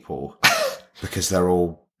lot of people because they're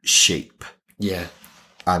all sheep. Yeah.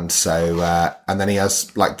 And so, and then he has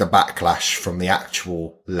the backlash from the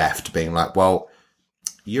actual left being like, well,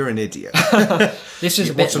 you're an idiot. This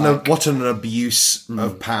is what an abuse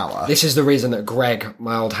of power. This is the reason that Greg,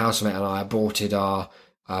 my old housemate, and I aborted our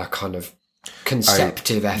kind of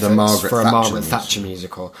conceptive efforts Margaret for a Thatcher Margaret musical. Thatcher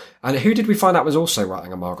musical. And who did we find out was also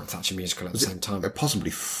writing a Margaret Thatcher musical at the same time? Possibly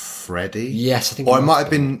Freddie. Yes, I think. Or it might have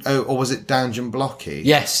been. Oh, or was it Danjan Blocky?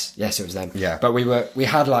 Yes, it was them. Yeah. But we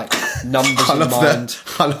had like numbers I in love mind.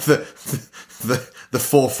 I love the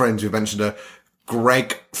four friends we mentioned are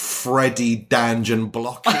Greg, Freddie, Danjan,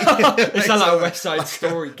 Blocky. It sounds like a West Side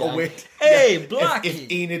Story gang. Hey, Blackie!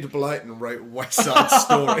 If Enid Blyton wrote West Side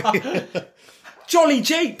Story. Jolly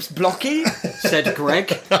Japes, Blocky, said Greg,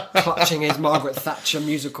 clutching his Margaret Thatcher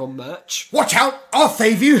musical merch. Watch out, I'll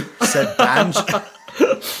save you, said Danj.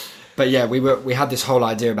 But yeah, we had this whole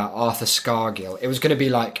idea about Arthur Scargill. It was going to be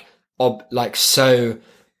like so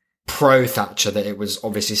pro Thatcher that it was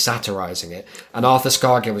obviously satirising it, and Arthur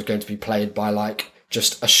Scargill was going to be played by like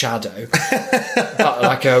just a shadow, but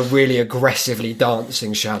like a really aggressively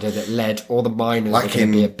dancing shadow that led all the miners. Like were going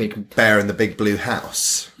in to be a big Bear in the Big Blue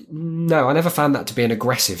House. No, I never found that to be an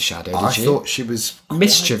aggressive shadow. Did I you? thought she was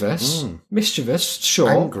Mischievous, sure.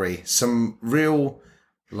 angry. Some real,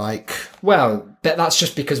 like... Well, that's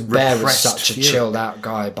just because Bear was Repressed such a fury. chilled out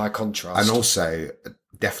guy by contrast. And also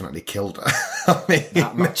definitely killed her. I mean,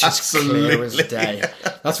 that much is clear as day.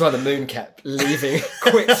 That's why the moon kept leaving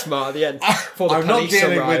quick smart at the end before the I'm not police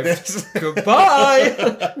dealing arrived. with this.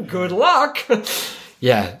 Goodbye. Good luck.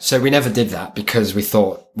 Yeah, so we never did that because we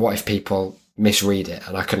thought, what if people misread it?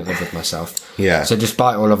 And I couldn't live with myself. Yeah. So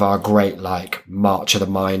despite all of our great like March of the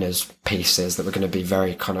Miners pieces that were going to be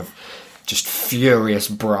very kind of just furious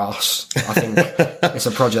brass, I think it's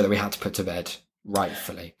a project that we had to put to bed.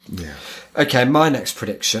 Rightfully. Yeah. Okay, my next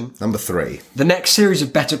prediction. Number 3. The next series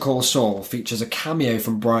of Better Call Saul features a cameo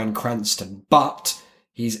from Bryan Cranston, but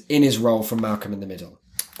he's in his role from Malcolm in the Middle.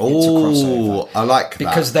 It's a crossover. Oh, I like that.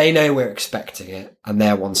 Because they know we're expecting it, and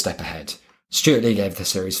they're one step ahead. Stuart Lee gave the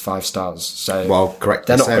series 5 stars, so Well, correct.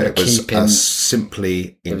 they're not going going to keep him. a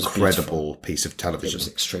simply was incredible piece of It television. was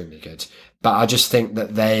extremely good. But I just think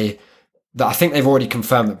that I think they've already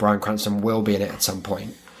confirmed that Bryan Cranston will be in it at some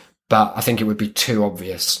point. But I think it would be too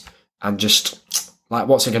obvious. And just, like,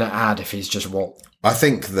 what's it going to add if he's just Walt? I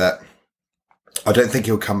think that I don't think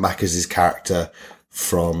he'll come back as his character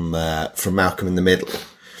from Malcolm in the Middle.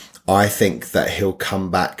 I think that he'll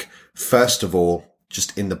come back first of all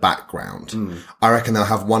just in the background. I reckon they'll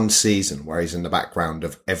have one season where he's in the background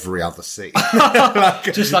of every other scene,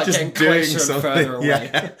 Just getting closer and further away.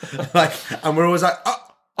 Yeah, and we're always like,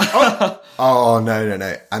 oh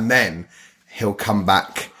no, and then he'll come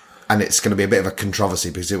back. And it's going to be a bit of a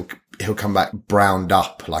controversy because he'll come back browned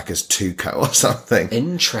up like as Tuco or something.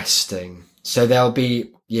 Interesting. So there'll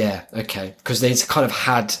be, yeah, okay. Because they've kind of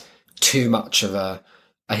had too much of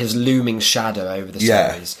his looming shadow over the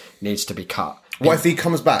series needs to be cut. What if he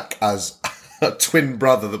comes back as a twin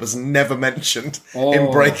brother that was never mentioned in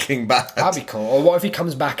Breaking Bad? That'd be cool. Or what if he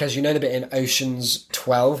comes back as, you know, the bit in Ocean's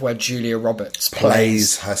 12 where Julia Roberts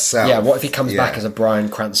Plays herself. Yeah, what if he comes back as a Bryan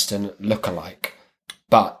Cranston lookalike?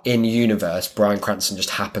 But in universe, Bryan Cranston just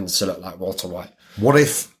happens to look like Walter White. What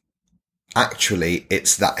if actually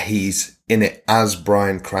it's that he's in it as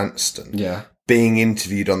Bryan Cranston? Yeah. Being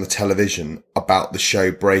interviewed on the television about the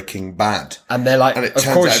show Breaking Bad. And they're like, And it of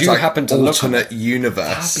turns course out you it's like happen to look alternate like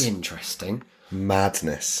universe. That'd be interesting.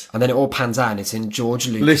 Madness. And then it all pans out and it's in George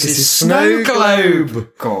Lucas's Lucas's Snow Snow Globe.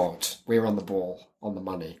 Globe. God, we're on the ball, on the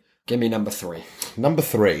money. Give me number 3. Number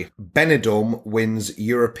 3. Benidorm wins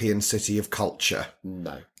European City of Culture.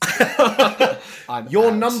 No.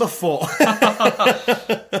 You're out. number 4.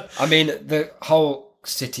 I mean, the whole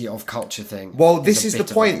City of Culture thing. Well, this is a the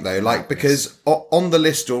bit of point a though, like, because on the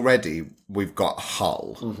list already, we've got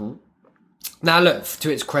Hull. Mm-hmm. Now look,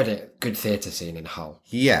 to its credit, good theatre scene in Hull.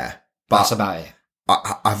 Yeah. That's But about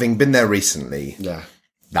it. having been there recently, Yeah.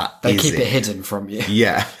 they They keep it hidden from you.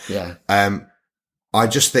 Yeah. Yeah. I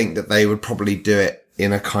just think that they would probably do it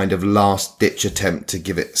in a kind of last ditch attempt to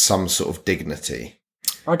give it some sort of dignity.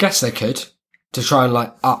 I guess they could. To try and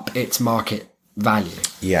like up its market value.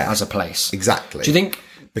 Yeah. As a place. Exactly. Do you think...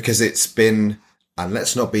 Because it's been, and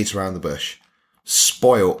let's not beat around the bush,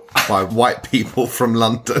 spoilt by white people from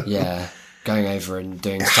London. Yeah. Going over and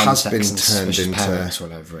doing has sunsets been and turned suspicious into- parents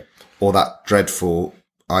all over it. Or that dreadful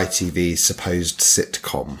ITV supposed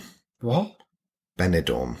sitcom, What?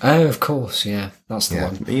 Benidorm. Oh, of course, yeah. That's the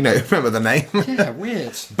one. You know, remember the name? Yeah,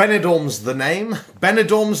 weird. Benidorm's the name.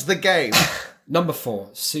 Benidorm's the game. Number 4,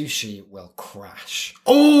 sushi will crash.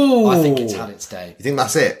 Oh! I think it's had its day. You think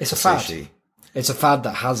that's it? It's a for fad. sushi? It's a fad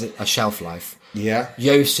that has a shelf life. Yeah.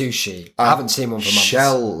 Yo Sushi. I haven't seen one for months.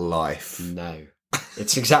 Shell life. No.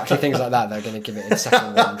 It's exactly things like that are going to give it its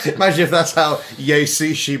second round. Imagine if that's how Yo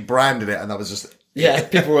Sushi branded it and that was just... Yeah,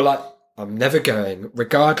 people were like, I'm never going,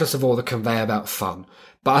 regardless of all the conveyor belt fun.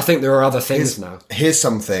 But I think there are other things now. Here's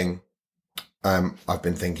something I've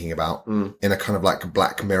been thinking about in a kind of like a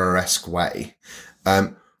Black Mirror-esque way.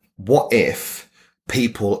 What if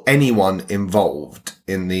anyone involved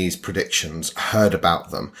in these predictions heard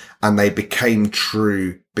about them and they became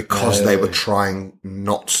true because they were trying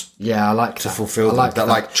not I like to that. fulfill them? I like that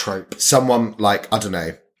like trope. Someone like, I don't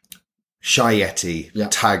know, Shy Yeti Yeah.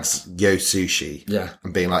 tags Yo Sushi Yeah.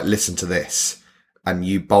 and being like, listen to this. And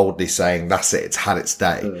you boldly saying, that's it, it's had its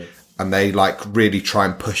day. And they like really try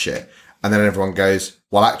and push it. And then everyone goes,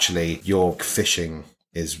 well, actually, your fishing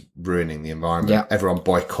is ruining the environment. Yeah. Everyone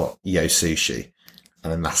boycott Yo Sushi.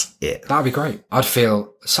 And then that's it. That'd be great. I'd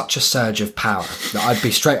feel such a surge of power that I'd be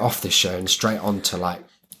straight off this show and straight on to like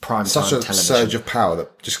prime Such time a television. surge of power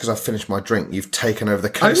that just because I finished my drink, you've taken over the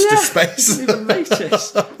coast of space. Didn't even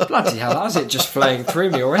notice. Bloody hell, how's it just flowing through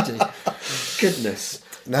me already? Goodness.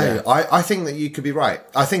 No, I think that you could be right.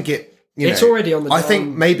 I think It's already on the I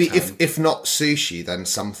think maybe downturn. if not sushi, then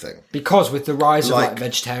something. Because with the rise of Like- like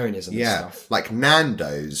vegetarianism and Yeah, stuff. like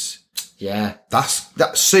Nando's. Yeah.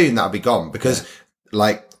 That soon that'll be gone because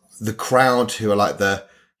like the crowd who are like the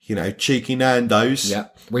cheeky Nando's. Yeah.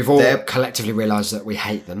 We've all They're- collectively realised that we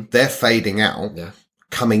hate them. They're fading out. Yeah.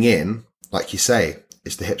 Coming in, like you say,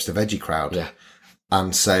 it's the hipster veggie crowd. Yeah.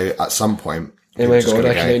 And so at some point, Oh people my are just god, gonna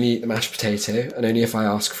I can go, only eat the mashed potato, and only if I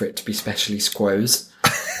ask for it to be specially squoze.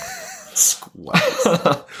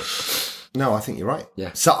 "Squares." No, I think you're right.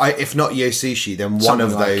 Yeah. So if not Yo Sushi, then one Something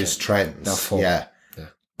of like those it. trends. They'll fall. Yeah.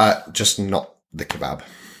 Yeah. Just not the kebab.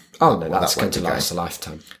 Oh no, that's that going won't to be last a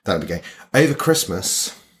lifetime. That would be gay. Over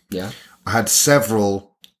Christmas, Yeah. I had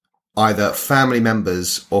several either family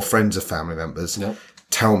members or friends of family members Yep.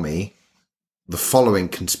 tell me the following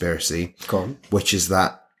conspiracy, Go on. which is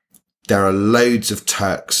that there are loads of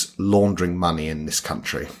Turks laundering money in this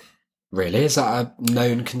country. Really? Is that a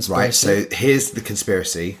known Right. conspiracy? So here's the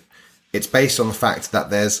conspiracy. It's based on the fact that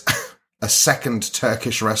there's a second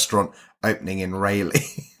Turkish restaurant opening in Rayleigh.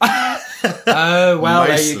 Oh, well,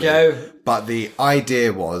 Mostly. there you go. But the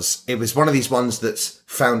idea was, it was one of these ones that's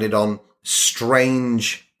founded on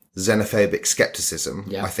strange xenophobic skepticism,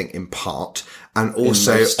 Yeah. I think in part, and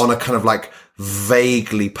also most. on a kind of like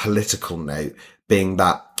vaguely political note, being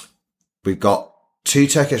that we've got 2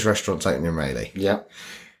 Turkish restaurants opening in Rayleigh. Yeah.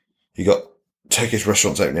 You got Turkish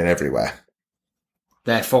restaurants opening everywhere.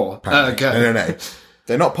 Therefore, apparently. go. No.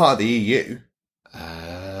 They're not part of the EU.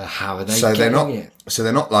 How are they So getting they're not. it? So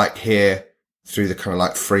they're not like here through the kind of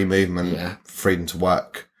like free movement, Yeah. freedom to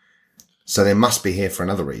work. So they must be here for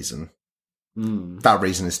another reason. That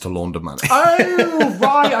reason is to launder money. Oh,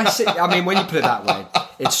 right, I see. I mean, when you put it that way,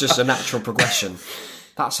 it's just a natural progression.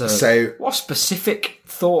 That's a... So- what specific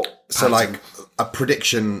thought So pattern? like a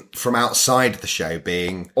prediction from outside the show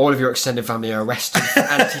being All of your extended family are arrested for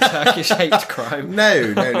anti-Turkish hate crime.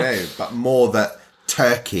 no, but more that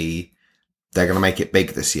Turkey, they're going to make it big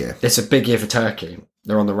this year. It's a big year for Turkey.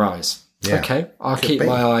 They're on the rise. Yeah. Okay, I'll Could keep be.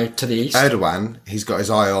 my eye to the east. Erdogan, he's got his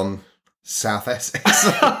eye on South Essex.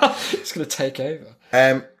 It's going to take over.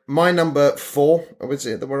 My number 4, was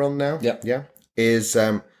it that we're on now? Yep. Yeah. Is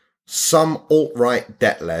some alt-right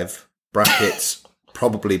Detlev, brackets,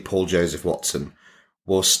 probably Paul Joseph Watson,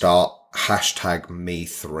 will start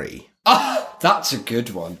 #me3. That's a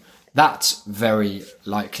good one. That's very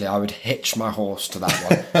likely. I would hitch my horse to that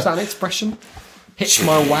one. Is that an expression? Hitch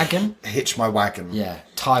my wagon? Hitch my wagon. Yeah,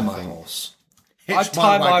 tie my horse. Hitch I'd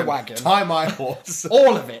tie my wagon. Tie my horse.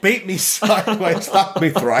 All of it. Beat me sideways, slap me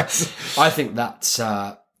thrice. I think that's,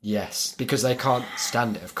 yes, because they can't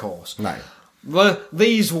stand it, of course. No. Well,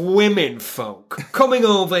 these women folk coming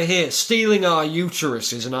over here, stealing our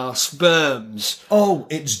uteruses and our sperms. Oh,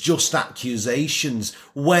 it's just accusations.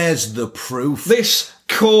 Where's the proof? This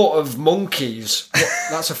court of monkeys.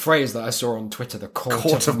 That's a phrase that I saw on Twitter, the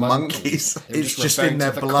court of monkeys. They were It's just referring in to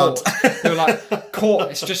their the blood. court. They were like,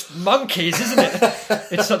 court, it's just monkeys, isn't it?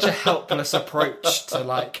 It's such a helpless approach to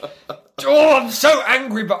like, oh, I'm so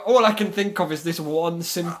angry, but all I can think of is this one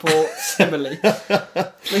simple simile.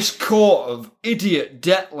 This court of idiot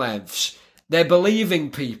Detlevs. They're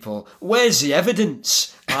believing people. Where's the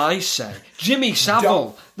evidence? I say. Jimmy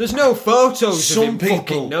Savile. There's no photos of him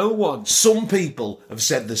fucking no one. Some people have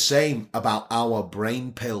said the same about our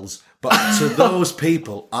brain pills. But to those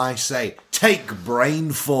people, I say, take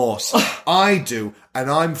brain force. I do, and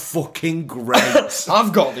I'm fucking great.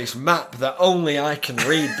 I've got this map that only I can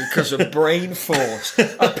read because of brain force.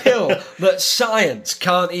 A pill that science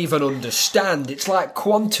can't even understand. It's like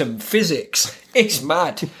quantum physics. It's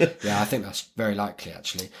mad. Yeah, I think that's very likely,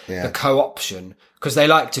 actually. Yeah. The co-option, because they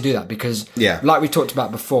like to do that because, like we talked about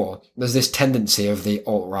before, there's this tendency of the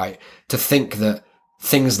alt-right to think that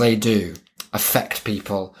things they do affect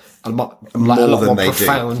people a lot More than more they do.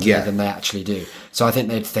 profoundly Yeah. than they actually do. So I think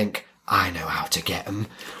they'd think, I know how to get them.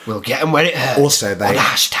 We'll get them where it hurts. Also, On the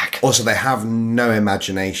hashtag. they have no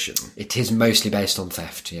imagination It is mostly based on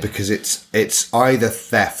theft, yeah. because it's either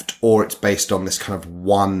theft or it's based on this kind of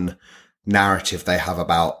one narrative they have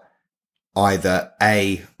about either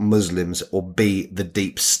A, Muslims, or B, the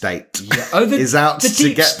deep state Oh, is out the to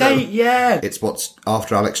deep get state, them. yeah. It's what's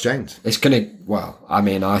after Alex Jones. It's gonna. Well, I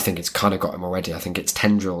mean, I think it's kind of got him already. I think its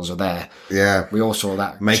tendrils are there. Yeah. We all saw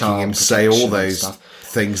that Making child him say all protection and those stuff.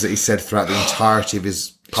 things that he said throughout the entirety of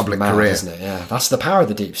his public Mad, career. isn't it? Yeah, that's the power of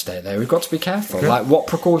the deep state. There, we've got to be careful. Like, what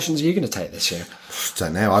precautions are you going to take this year?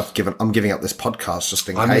 Don't know. I'm giving up this podcast just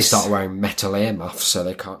in I'm going to case. start wearing metal earmuffs so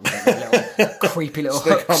they can't get little creepy little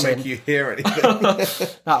They hooks can't in. make you hear anything.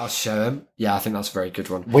 That'll show them. Yeah, I think that's a very good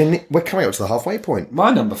one. We're coming up to the halfway point.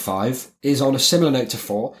 My number 5 is on a similar note to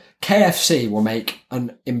 4. KFC will make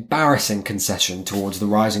an embarrassing concession towards the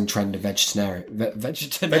rising trend of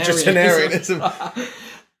vegetarianism. Vegetarianism.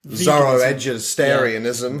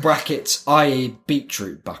 Zoroastrianism. Brackets, i.e.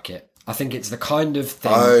 beetroot bucket. I think it's the kind of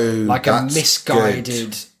thing, like a that's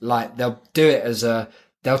misguided, like they'll do it as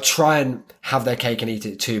they'll try and have their cake and eat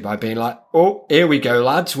it too by being like, oh, here we go,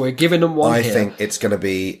 lads, we're giving them one I here. think it's going to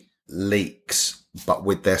be leeks, but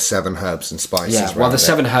with their 7 herbs and spices. Yeah, well, around the it.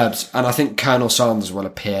 7 herbs, and I think Colonel Sanders will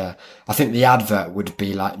appear. I think the advert would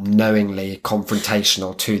be like knowingly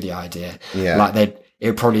confrontational to the idea. Yeah. Like it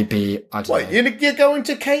would probably be, I don't know. Wait, you're going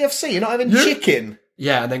to KFC, you're not having chicken?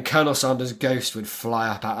 Yeah, and then Colonel Sanders' ghost would fly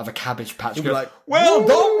up out of a cabbage patch and go, like, well,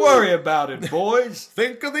 don't worry about it, boys.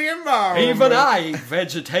 Think of the environment. Even I eat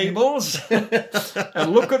vegetables.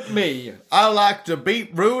 And look at me. I like to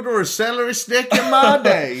beetroot or a celery stick in my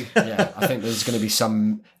day. Yeah, I think there's going to be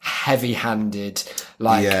some heavy-handed,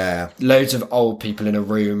 like Yeah. loads of old people in a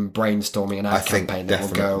room brainstorming an ad think campaign that will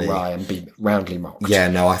definitely. go awry and be roundly mocked. Yeah,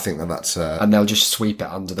 no, I think that's And they'll just sweep it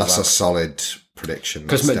under the that's a rug. solid prediction.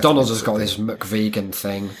 Because That's McDonald's has definitely got this McVegan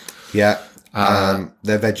thing. Yeah.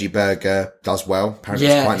 Their veggie burger does well. Apparently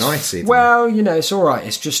it's quite nice even. Well, you know, it's all right.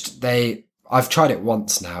 It's just I've tried it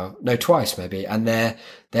once now, no, twice maybe, and their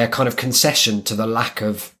kind of concession to the lack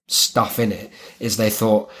of stuff in it is they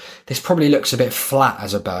thought this probably looks a bit flat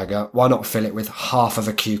as a burger. Why not fill it with half of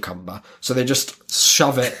a cucumber? So they just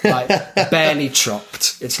shove it like barely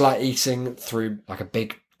chopped. It's like eating through like a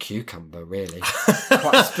big cucumber, really.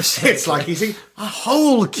 Quite specific. It's like eating a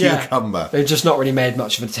whole cucumber. They've just not really made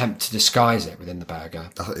much of an attempt to disguise it within the burger.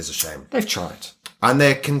 That is a shame. They've tried. And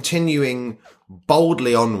they're continuing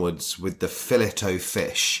boldly onwards with the filet-o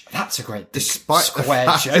fish. That's a great big Despite the square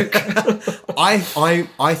fact joke.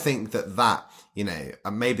 I think that, you know,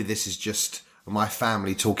 and maybe this is just my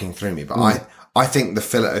family talking through me, but I think the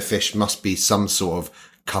filet-o-fish must be some sort of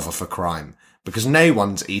cover for crime because no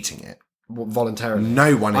one's eating it. Voluntarily.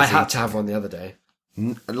 No one is I had eating to have one the other day.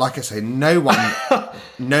 Like I say, no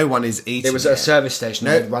one is eating It was at a service station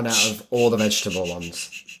and they'd run out of all the vegetable ones.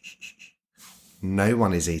 No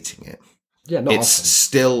one is eating it. Yeah, not It's often.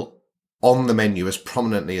 still on the menu as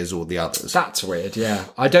prominently as all the others. That's weird, yeah.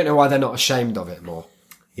 I don't know why they're not ashamed of it more.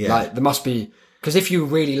 Yeah. Like, there must be... Because if you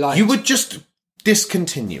really like... You would just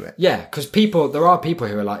discontinue it. Yeah, because there are people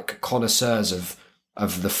who are like connoisseurs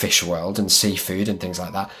of the fish world and seafood and things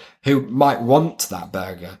like that who might want that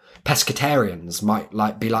burger. Pescatarians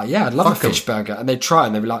might be like, yeah, I'd love Fuck a fish burger. And they'd try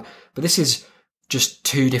and they'd be like, but this is just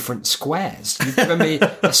 2 different squares. You've given me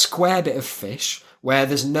a square bit of fish where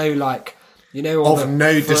there's no like, you know, all Of the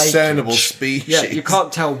no flakage. discernible species. Yeah, you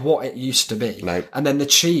can't tell what it used to be. No. And then the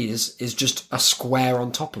cheese is just a square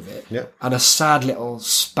on top of it. Yeah. And a sad little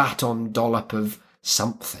spat on dollop of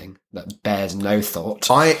something that bears no thought.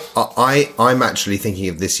 I'm actually thinking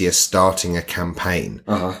of this year starting a campaign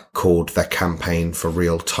called the Campaign for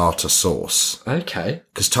Real Tartar Sauce. Okay.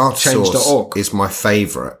 Because tartar Change.org. sauce is my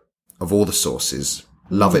favourite of all the sauces.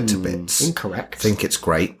 Love it to bits. Incorrect. Think it's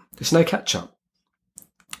great. It's no ketchup.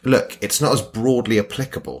 Look, it's not as broadly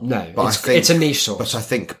applicable. No, but it's a niche sauce. But I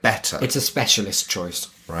think better. It's a specialist choice.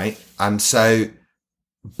 Right? And so,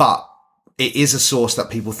 but it is a sauce that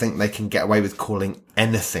people think they can get away with calling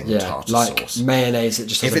anything Yeah, tartar like sauce. mayonnaise that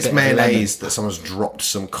just has If a it's bit of lemon. mayonnaise that someone's dropped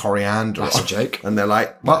some coriander That's on, a joke. and they're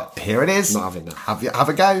like, well, here it is. Not having that. Have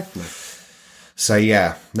a go. No. So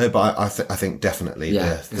yeah, no, but I think definitely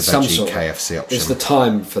Yeah, the it's some veggie sort of- KFC option. It's the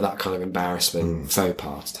time for that kind of embarrassment faux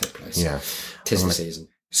pas to take place. Yeah. Tis the season.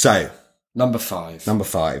 So Number 5. number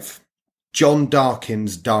 5, John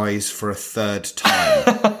Darkins dies for a 3rd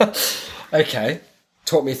time. Okay.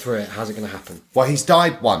 Talk me through it. How's it going to happen? Well, he's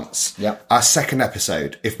died once. Yep. Our second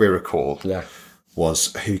episode, if we recall, Yeah.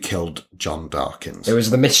 was Who Killed John Darkins. It was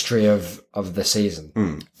the mystery of the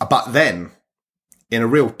season. But then in a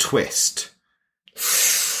real twist,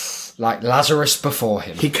 Like Lazarus before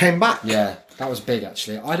him. he came back. Yeah, that was big,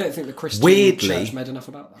 actually. I don't think the Christian Weirdly- church made enough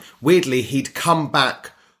about that. Weirdly, he'd come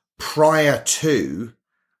back prior to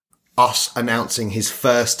us announcing his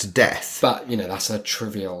first death. But, that's a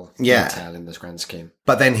trivial Yeah. detail in this grand scheme.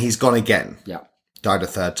 But then he's gone again. Yeah. Died a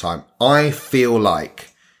third time. I feel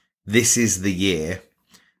like this is the year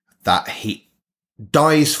that he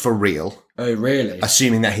dies for real, Oh, really?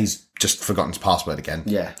 assuming that he's just forgotten his password again.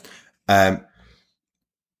 Yeah.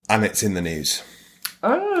 And it's in the news.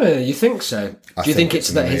 Oh, you think so? Do you think think it's it's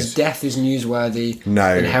in that the his news. death is newsworthy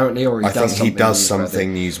No. inherently, or he I does think something he does newsworthy?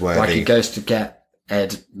 something newsworthy. Like he goes to get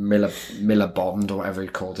Ed Miller Bond, or whatever he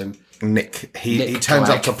called him. He Nick turns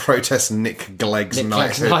up Clegg. to protest Nick Clegg's Nick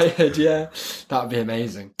Clegg's knighthood. knighthood, yeah. That would be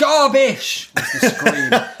amazing. Garbage! Was the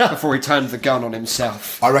scream before he turned the gun on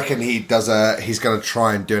himself. I reckon he's going to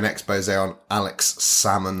try and do an expose on Alex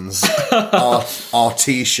Salmon's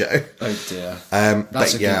RT show. Oh dear. But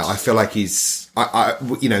That's a yeah, good- I feel like he's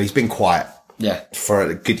been quiet Yeah. for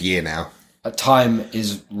a good year now. A time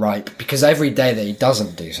is ripe, because every day that he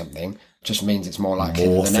doesn't do something just means it's more likely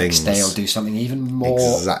More that the next day things. he'll do something even more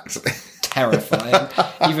Exactly. terrifying,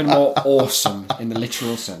 even more awesome in the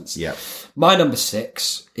literal sense. Yep. My number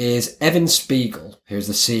 6 is Evan Spiegel, who is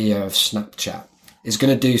the CEO of Snapchat, is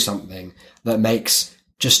going to do something that makes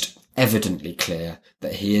just evidently clear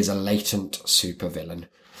that he is a latent supervillain.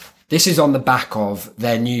 This is on the back of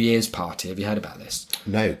their New Year's party. Have you heard about this?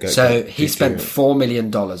 No, go. So go- he do spent it. $4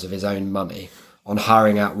 million of his own money on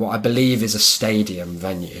hiring out what I believe is a stadium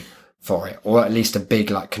venue for it, or at least a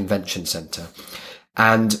big convention centre.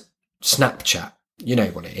 And Snapchat, you know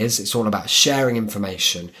what it is. It's all about sharing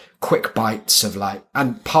information, quick bites of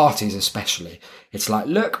and parties especially. It's like,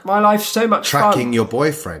 look, my life's so much fun. Tracking your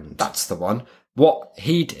boyfriend. That's the one. What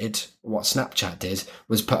Snapchat did,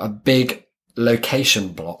 was put a big location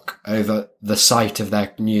block over the site of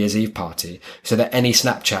their New Year's Eve party, so that any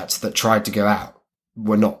Snapchats that tried to go out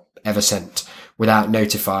were not ever sent without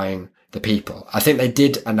notifying the people. I think they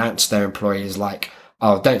did announce their employees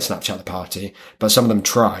oh, don't Snapchat the party, but some of them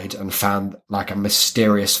tried and found a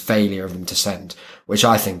mysterious failure of them to send, which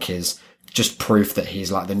I think is just proof that he's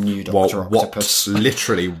the new Dr. Octopus.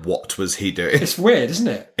 Literally, what was he doing? It's weird, isn't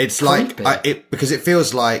it? It's Creepy. because it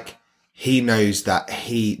feels like he knows that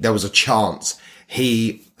there was a chance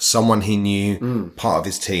someone he knew, part of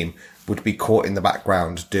his team, would be caught in the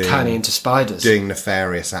background turning into spiders. doing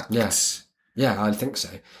nefarious acts. Yeah, I think so.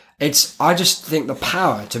 I just think the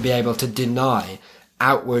power to be able to deny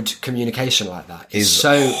outward communication like that is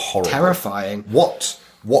so horrible. terrifying. What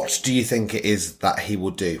do you think it is that he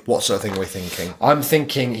will do? What sort of thing are we thinking? I'm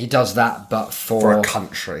thinking he does that, but For a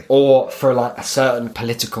country. or for a certain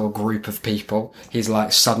political group of people. He's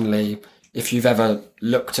suddenly, if you've ever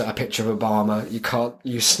looked at a picture of Obama, you can't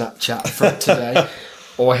use Snapchat for it today.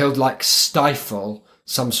 Or he'll stifle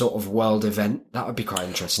some sort of world event. That would be quite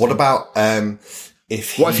interesting. What about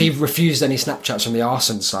if What if he refused any Snapchats from the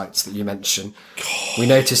arson sites that you mentioned? We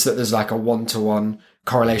noticed that there's a 1-to-1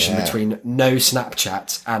 correlation between no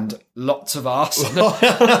Snapchats and lots of arson.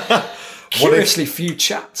 Curiously few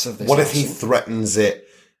chats of this. What if he arson. threatens it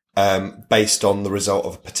based on the result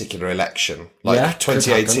of a particular election? Yeah, could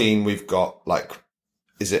 2018, we've got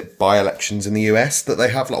is it by-elections in the US that they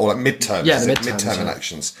have, or midterms? Yeah, Is the it midterms, midterm yeah.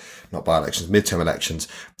 elections, not by-elections, midterm elections.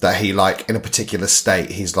 That he in a particular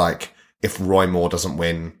state, he's if Roy Moore doesn't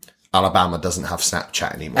win, Alabama doesn't have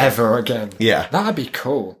Snapchat anymore. Ever again? Yeah. That'd be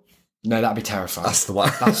cool. No, that'd be terrifying. That's the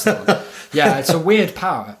one. That's the one. Yeah, it's a weird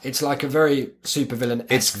power. It's a very supervillain.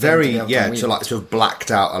 It's very to have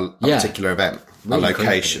blacked out a Yeah. particular event, Really a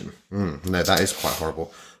location. No, that is quite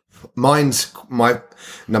horrible. My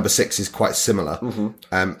number 6 is quite similar.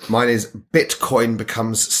 Mine is Bitcoin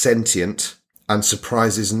becomes sentient and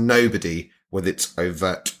surprises nobody with its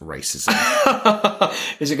overt racism.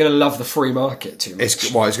 Is it going to love the free market too much?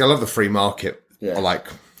 It's going to love the free market. Yeah. Like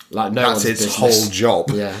no that's one's its business. whole job.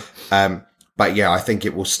 Yeah. But yeah, I think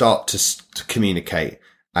it will start to communicate,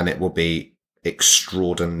 and it will be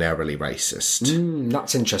extraordinarily racist.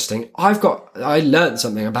 That's interesting. I learned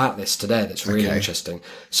something about this today that's really Okay. interesting.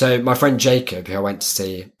 So my friend Jacob, who I went to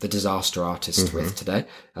see The Disaster Artist with today,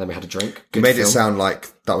 and then we had a drink. Good You made film. it sound like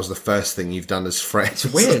that was the first thing you've done as friends.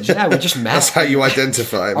 Weird, yeah, we just met. That's how you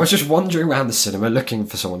identify him. I was just wandering around the cinema looking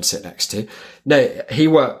for someone to sit next to. No, he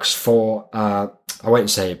works for, I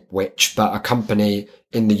won't say which, but a company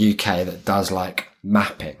in the UK that does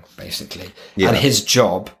mapping, basically. Yeah. And his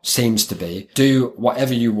job seems to be do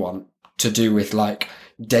whatever you want to do with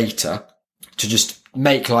data to just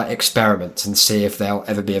make like experiments and see if they'll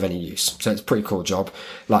ever be of any use. So it's a pretty cool job,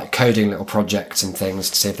 like coding little projects and things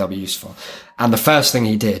to see if they'll be useful. And the first thing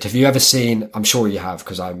he did, have you ever seen, I'm sure you have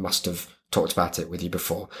because I must have talked about it with you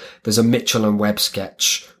before, there's a Mitchell and Webb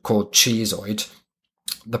sketch called Cheeseoid,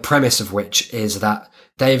 the premise of which is that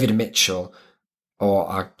David Mitchell, or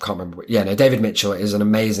I can't remember. Yeah, no, David Mitchell is an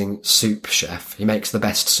amazing soup chef. He makes the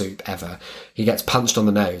best soup ever. He gets punched on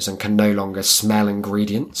the nose and can no longer smell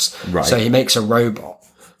ingredients. Right. So he makes a robot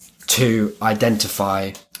to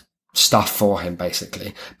identify stuff for him,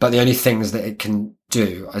 basically. But the only things that it can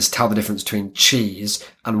do is tell the difference between cheese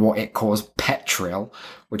and what it calls petrol,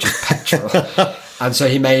 which is petrol. And so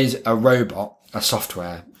he made a robot, a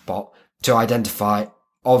software bot, to identify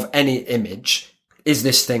of any image, is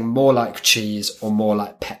this thing more like cheese or more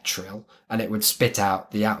like petrol? And it would spit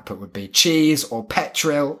out, the output would be cheese or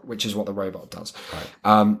petrol, which is what the robot does.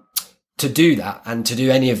 Right. To do that and to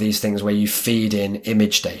do any of these things where you feed in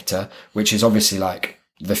image data, which is obviously like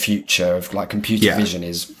the future of like computer vision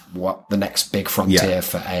is what the next big frontier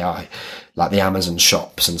for AI, like the Amazon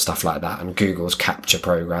shops and stuff like that, and Google's capture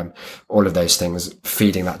program, all of those things,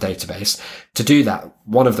 feeding that database. To do that,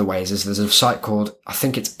 one of the ways is there's a site called, I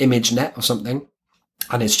think it's ImageNet or something.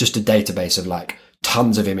 And it's just a database of like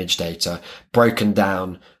tons of image data broken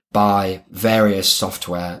down by various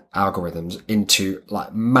software algorithms into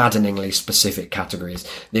like maddeningly specific categories.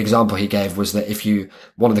 The example he gave was that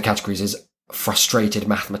one of the categories is frustrated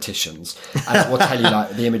mathematicians, and it will tell you like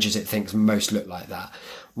the images it thinks most look like that.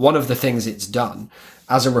 One of the things it's done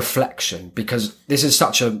as a reflection, because this is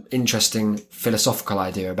such an interesting philosophical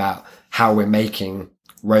idea about how we're making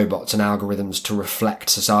robots and algorithms to reflect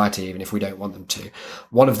society, even if we don't want them to.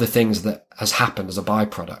 One of the things that has happened as a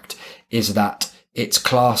byproduct is that its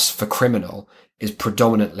class for criminal is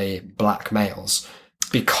predominantly black males,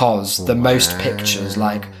 because the most pictures,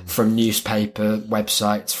 like from newspaper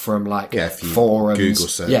websites, from like forums, Google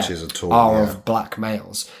searches at all, are of black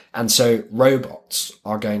males. And so robots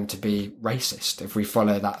are going to be racist if we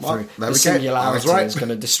follow that through. The singularity is going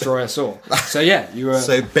to destroy us all. So you were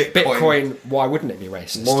so Bitcoin. Why wouldn't it be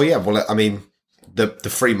racist? Well, yeah. Well, I mean, the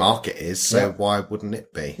free market is. So why wouldn't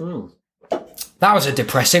it be? That was a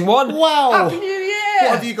depressing one. Wow. Happy New Year.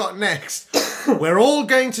 What have you got next? We're all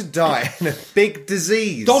going to die in a big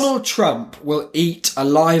disease. Donald Trump will eat a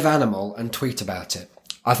live animal and tweet about it.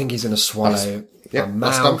 I think he's going to swallow a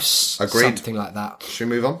mouse, something like that. Should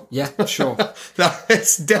we move on? Yeah, sure. No,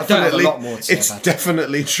 it's definitely, a lot more to say about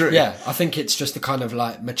definitely true. Yeah, I think it's just the kind of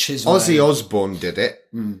like machismo. Ozzy Osbourne did it,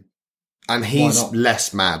 and he's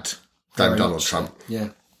less mad than Donald Trump. Yeah.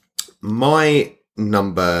 My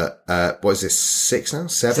number, what is this, 6 now?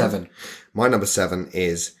 7? 7. My number 7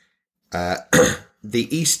 is...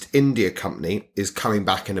 the East India Company is coming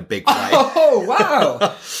back in a big way. Oh, wow.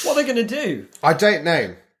 What are they going to do? I don't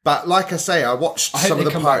know. But like I say, I watched some of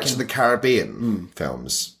the Pirates of the Caribbean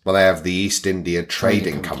films. Well, they have the East India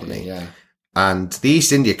Trading Company. Yeah. And the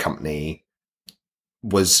East India Company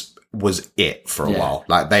was it for a while.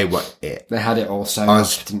 Like, they were it. They had it all so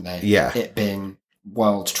much, didn't they? Yeah. It being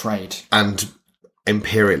world trade. And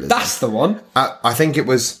imperialism. That's the one. I think it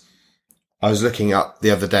was... I was looking up the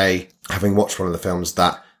other day, having watched one of the films,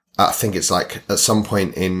 that I think it's like at some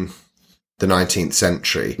point in the 19th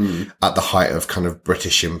century, at the height of kind of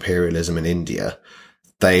British imperialism in India,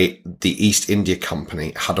 the East India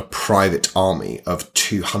Company had a private army of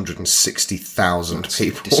 260,000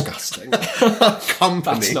 people. Disgusting. A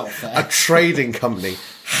company, That's not fair. a trading company,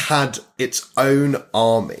 had its own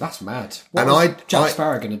army. That's mad. What was Jack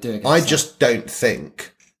Sparrow going to do against that? just don't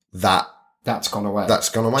think that... That's gone away. That's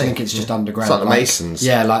gone away. Do you think it's just underground? It's like the Masons.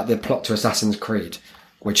 Yeah, like the plot to Assassin's Creed,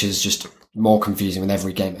 which is just more confusing with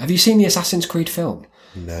every game. Have you seen the Assassin's Creed film?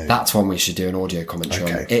 No. That's one we should do an audio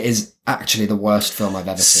commentary on. It is actually the worst film I've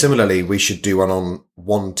ever seen. Similarly, we should do one on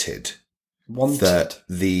Wanted. Wanted?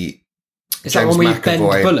 The is James that when we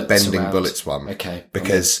McAvoy bending around? Bullets one. Okay.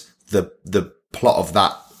 Because the plot of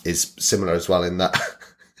that is similar as well in that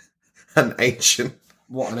an ancient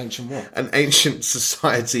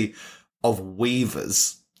society of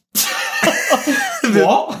weavers.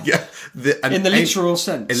 What? Yeah. In the literal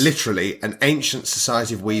sense? Literally, an ancient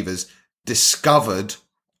society of weavers discovered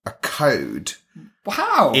a code.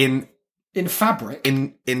 Wow. In fabric?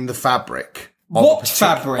 In the fabric.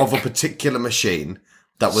 Fabric? Of a particular machine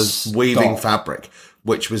that was weaving fabric,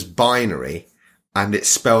 which was binary, and it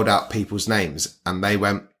spelled out people's names, and they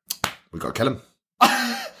went, we've got to kill them.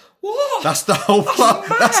 What? That's the whole plot.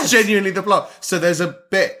 That's genuinely the plot. So there's a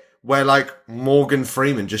bit where like Morgan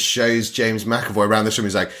Freeman just shows James McAvoy around this room.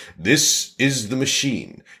 He's like, this is the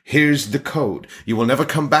machine. Here's the code. You will never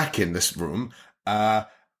come back in this room.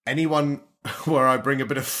 Anyone where I bring a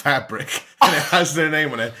bit of fabric and it has their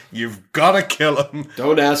name on it, you've got to kill them.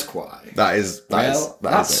 Don't ask why. That's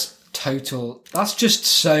total. That's just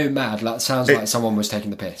so mad. That sounds like someone was taking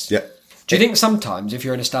the piss. Yeah. Do you think sometimes, if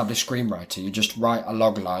you're an established screenwriter, you just write a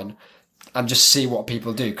log line and just see what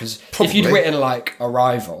people do? Because if you'd written like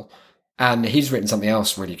Arrival, and he's written something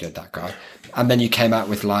else really good, that guy, and then you came out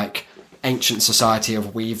with like Ancient Society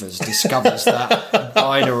of Weavers discovers that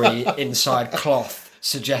binary inside cloth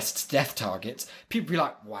suggests death targets, people be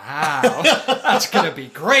like, wow, that's going to be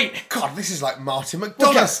great. God, this is like Martin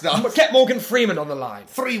McDonagh stuff. Get Morgan Freeman on the line.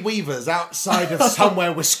 3 weavers outside of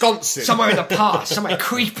somewhere, Wisconsin. Somewhere in the past, somewhere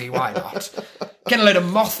creepy, why not? Get a load of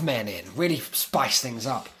Mothmen in, really spice things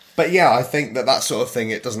up. But yeah, I think that sort of thing,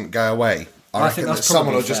 it doesn't go away. I reckon think that's that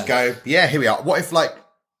someone will fair. just go, yeah, here we are. What if like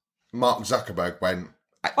Mark Zuckerberg went,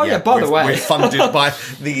 Oh yeah, by the way, we're funded by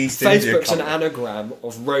the East India Facebook's an Company. anagram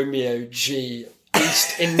of Romeo G.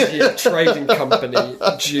 East India Trading Company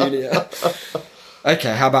Junior.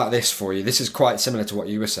 Okay, how about this for you? This is quite similar to what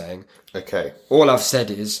you were saying. Okay. All I've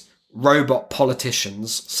said is robot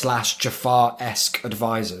politicians / Jafar-esque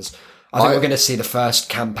advisors. I think we're going to see the first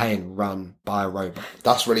campaign run by a robot.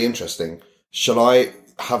 That's really interesting. Shall I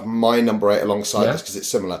have my number 8 alongside this because it's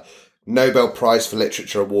similar? Nobel Prize for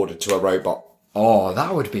Literature awarded to a robot. Oh,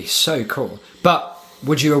 that would be so cool. But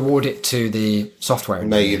would you award it to the software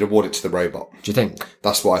No, engineer? you'd award it to the robot. Do you think?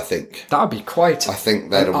 That's what I think. That would be quite I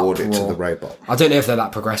think they'd an award it to uproar. the robot. I don't know if they're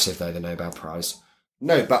that progressive, though, the Nobel Prize.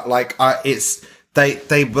 No, but like, it's...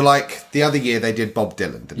 They were like... The other year they did Bob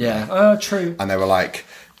Dylan, didn't they? Yeah, true. And they were like,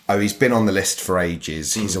 oh, he's been on the list for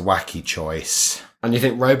ages. He's a wacky choice. And you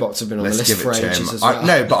think robots have been on the list for ages as well?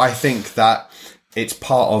 No, but I think that it's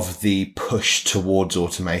part of the push towards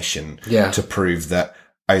automation to prove that,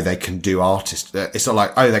 oh, they can do artists. It's not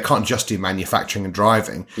like, oh, they can't just do manufacturing and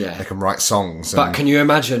driving. Yeah. They can write songs. But can you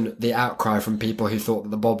imagine the outcry from people who thought that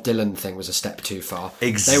the Bob Dylan thing was a step too far?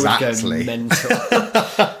 Exactly. They would go mental.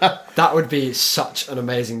 That would be such an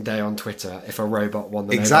amazing day on Twitter if a robot won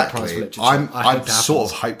the Nobel Prize for Literature. I'm sort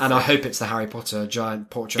of hopeful. And I hope it's the Harry Potter giant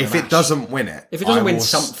portrait If of it Ash. doesn't win it... If it doesn't win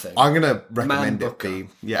something... I'm going to recommend Man it Booker. be...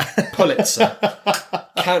 Yeah. Pulitzer.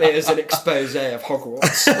 Count it as an expose of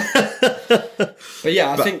Hogwarts. But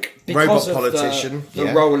yeah, I think because robot of politician,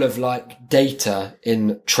 the role of like data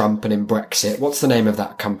in Trump and in Brexit, what's the name of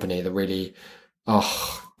that company? The really,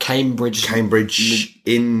 Cambridge.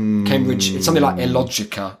 It's something like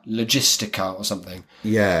Logistica or something.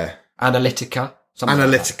 Yeah. Analytica. Something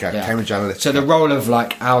Analytica, like that. Yeah. Cambridge Analytica. So the role of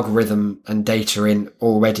like algorithm and data in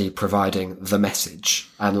already providing the message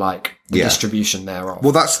and like the distribution thereof.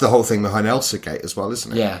 Well, that's the whole thing behind ElsaGate as well,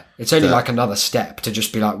 isn't it? Yeah, it's only like another step to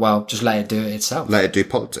just be like, well, just let it do it itself. Let it do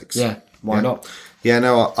politics. Yeah, why not? Yeah,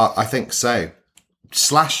 no, I think so. /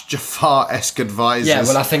 Jafar-esque advisors. Yeah,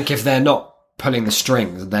 well, I think if they're not pulling the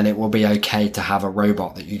strings, then it will be okay to have a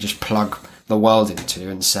robot that you just plug the world into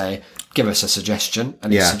and say, give us a suggestion,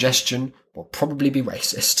 and a suggestion will probably be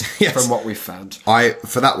racist from what we've found.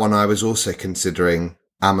 For that one, I was also considering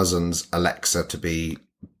Amazon's Alexa to be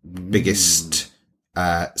biggest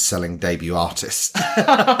selling debut artist.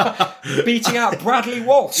 Beating out Bradley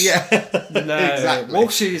Walsh. Yeah, No, exactly.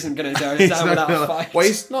 Walsh isn't going to go down without a fight. Well,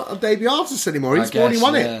 he's not a debut artist anymore. He's I already guess,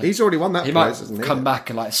 won yeah. it. He's already won that He prize, might hasn't he? come back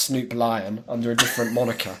and like Snoop Lion under a different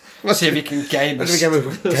moniker. See if he can gain the...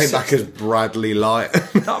 Came back as Bradley Lion.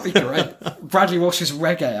 That'd be great. Bradley Walsh's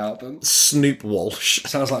reggae album. Snoop Walsh.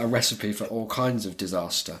 Sounds like a recipe for all kinds of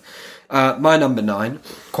disaster. My number 9,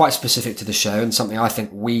 quite specific to the show and something I think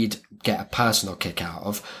we'd get a personal kick out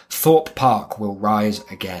of. Thorpe Park will rise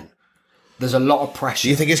again. There's a lot of pressure. Do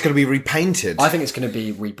you think it's going to be repainted? I think it's going to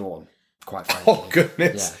be reborn, quite frankly. Oh,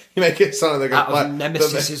 goodness. Yeah. You make it sound like they're Out going of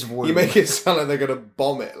Nemesis's womb. You make it sound like they're going to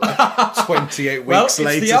bomb it like 28 Well, weeks it's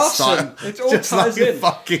later. the arson. Style. It all Just ties like in.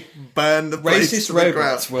 fucking burn the place Racist to the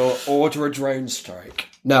robots ground. will order a drone strike.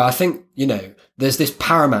 No, I think, there's this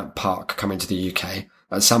Paramount Park coming to the UK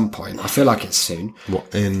at some point. I feel like it's soon.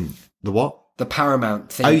 What, in the what? The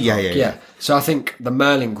Paramount thing. Oh, yeah. So I think the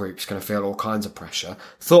Merlin Group's going to feel all kinds of pressure.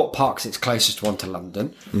 Thorpe Park's its closest one to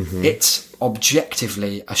London. Mm-hmm. It's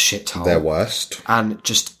objectively a shithole. Their worst. And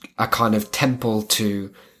just a kind of temple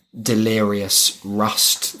to delirious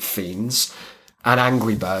rust fiends and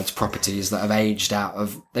Angry Birds properties that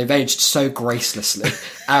have they've aged so gracelessly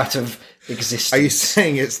out of existence. Are you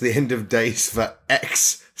saying it's the end of days for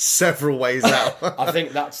X several ways out? I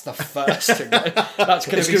think that's the first to go. That's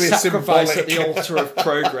going to be gonna be sacrificed at symbolic. the altar of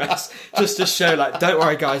progress, just to show, like, don't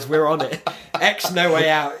worry, guys, we're on it. X No Way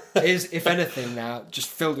Out is, if anything, now just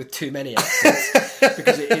filled with too many X's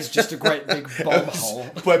because it is just a great big bomb hole.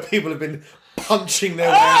 Where people have been punching their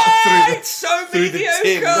way out It's so through the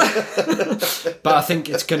mediocre. But I think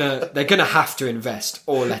they're gonna have to invest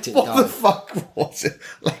or let it What die. the fuck was it?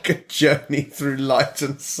 Like a journey through light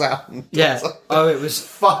and sound. Yeah. Oh, it was.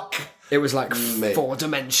 Fuck. It was like Me. 4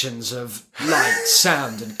 dimensions of light,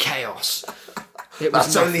 sound, and chaos. It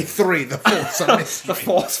was That's only 3. The fourth's a mystery. the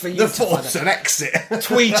fourth for you. The to find fourth's out. an exit.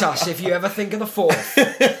 Tweet us if you ever think of the fourth.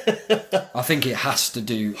 I think it has to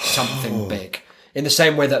do something big. In the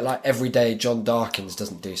same way that, like, every day John Darkins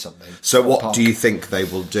doesn't do something. So on what park. do you think they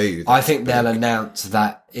will do? I think they'll announce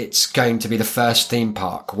that it's going to be the first theme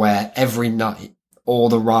park where every night all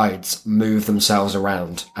the rides move themselves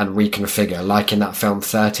around and reconfigure, like in that film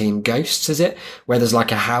 13 Ghosts, is it? Where there's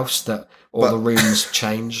like a house that all the rooms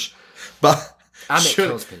change. But And it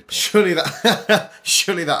kills people. Surely that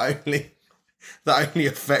only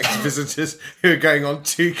affects visitors who are going on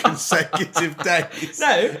 2 consecutive days.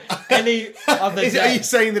 No, any other Are day. you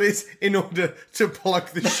saying that it's in order to plug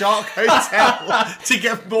the Shark Hotel to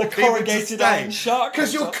get more people to corrugated stay? iron Shark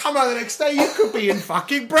Because you'll Hotel. come out the next day, you could be in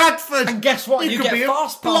fucking Bradford. And guess what? You could get be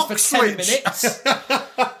fast at pass for 10 Bloxwich. minutes.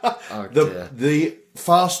 Oh, dear. The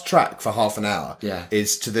fast track for half an hour Yeah.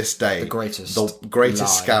 is to this day The greatest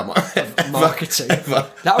scam ever. Marketing.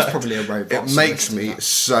 That was probably a robot. It makes me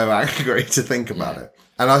so angry to think about it.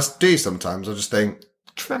 And I do sometimes. I just think, Do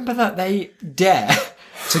you remember that they dare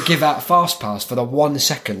to give out fast pass for the 1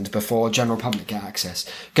 second before general public get access?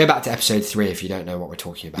 Go back to episode 3 if you don't know what we're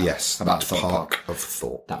talking about. yes, about that's Thought Park Park. of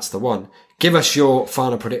Thought. That's the one. Give us your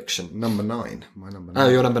final prediction. Number 9. My number 9. Oh,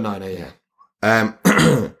 you're number 9. Oh, yeah.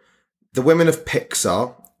 The women of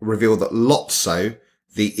Pixar reveal that Lotso,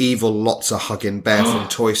 the evil Lotso hugging bear from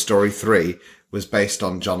Toy Story 3, was based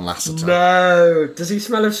on John Lasseter. No. Does he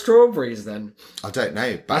smell of strawberries then? I don't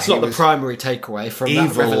know. But That's he not the was primary takeaway from that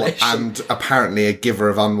evil revelation. and apparently a giver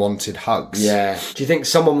of unwanted hugs. Yeah. Do you think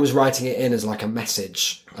someone was writing it in as like a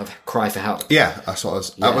message of cry for help? Yeah, that's what I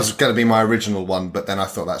was. That was going to be my original one, but then I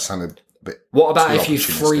thought that sounded a bit. What about too if you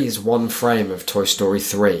opportunistic. freeze one frame of Toy Story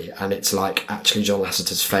 3 and it's like actually John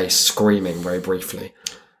Lasseter's face screaming very briefly?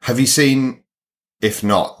 Have you seen? If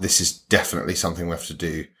not, this is definitely something we have to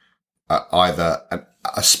do. Either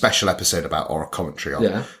a special episode about or a commentary on.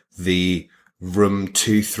 Yeah. The Room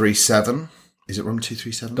 237. Is it Room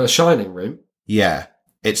 237? The Shining Room? Yeah.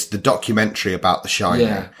 It's the documentary about The Shining.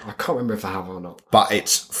 Yeah. I can't remember if I have or not. But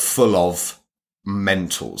it's full of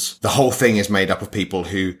mentals. The whole thing is made up of people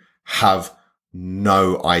who have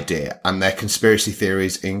no idea. And their conspiracy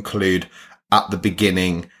theories include, at the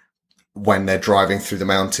beginning, when they're driving through the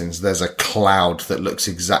mountains, there's a cloud that looks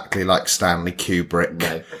exactly like Stanley Kubrick.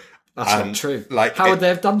 No. That's not true. like, How would they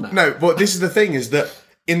have done that? No, but this is the thing, is that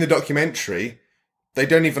in the documentary, they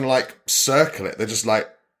don't even, like, circle it. They're just like,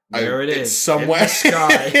 There it it's is, somewhere. in the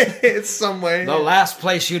sky. It's somewhere. The last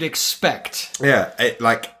place you'd expect. Yeah,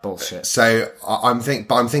 Bullshit. So I'm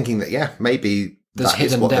thinking that, yeah, maybe There's that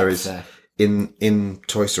is hidden what there depth is there. in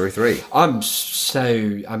Toy Story 3. I'm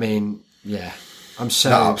so That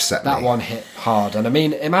upset that me. one hit hard. And I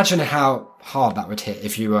mean, imagine how hard that would hit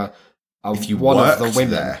if you were you one of the worked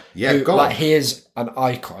women. there. Yeah, who, go on. like, he is an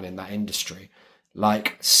icon in that industry.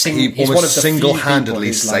 Like, He he's almost one of the few single-handedly people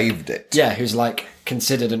who's, like- saved it. Yeah, who's like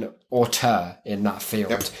considered an auteur in that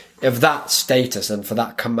field of that status and for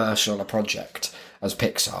that commercial a project as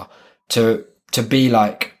Pixar to be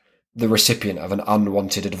like the recipient of an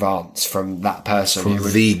unwanted advance from that person who From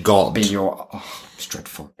would the god. be your. Oh, it's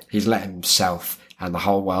dreadful. He's let himself and the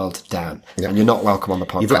whole world down, and you're not welcome on the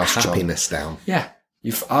podcast. You've let John. happiness down. Yeah.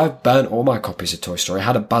 I've burnt all my copies of Toy Story. I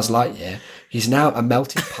had a Buzz Lightyear. He's now a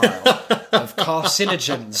melted pile of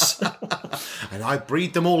carcinogens. And I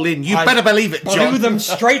breathe them all in. You I better believe it, blew John. them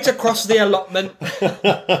straight across the allotment.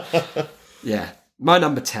 Yeah. My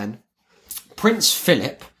number 10. Prince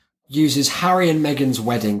Philip uses Harry and Meghan's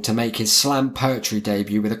wedding to make his slam poetry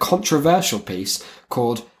debut with a controversial piece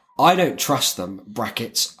called I Don't Trust Them,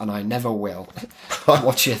 brackets, and I Never Will.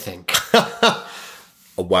 What do you think?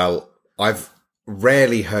 Well, I've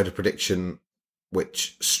rarely heard a prediction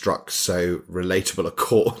which struck so relatable a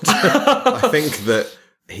chord. I think that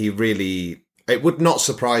it would not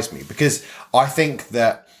surprise me, because I think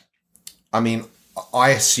that, I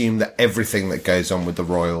assume that everything that goes on with the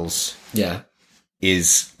royals Yeah.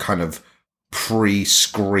 is kind of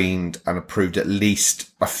pre-screened and approved at least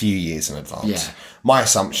a few years in advance. Yeah. My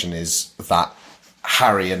assumption is that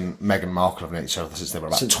Harry and Meghan Markle have known each other since they were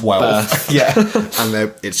about Since 12. birth. Yeah.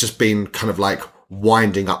 And it's just been kind of like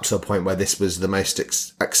winding up to the point where this was the most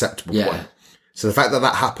acceptable Yeah. point. So the fact that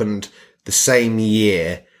that happened the same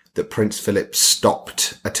year that Prince Philip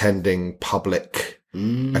stopped attending public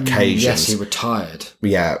occasions. Yes, he retired.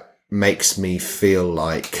 Yeah, makes me feel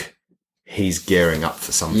like he's gearing up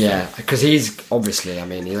for something. Yeah, because he's obviously, I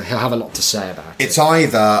mean, he'll have a lot to say about it. It's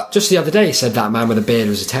either... Just the other day he said that man with a beard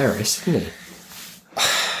was a terrorist, didn't he?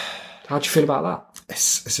 How'd you feel about that?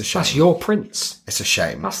 It's a shame. That's your prince. It's a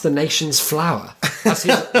shame. That's the nation's flower. That's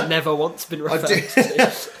he's never once been referred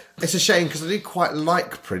to. It's a shame because I do quite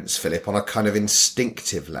like Prince Philip on a kind of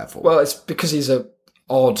instinctive level. Well, it's because he's a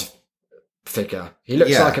odd figure. He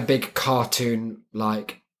looks Yeah. like a big cartoon,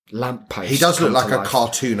 like, lamppost. He does look come to like a life.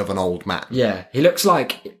 cartoon of an old man. Yeah, he looks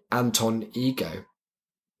like Anton Ego.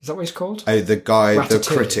 Is that what he's called? Oh, the guy, the Ratatouille.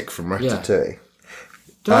 critic from Ratatouille.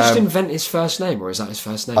 Did I just invent his first name, or is that his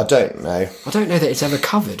first name? I don't know. I don't know that it's ever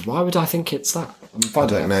covered. Why would I think it's that? I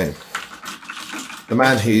don't know. The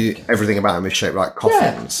man who everything about him is shaped like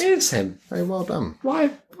Yeah, coffins. it is him. Very well done. Why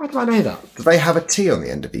do I know that? Do they have a T on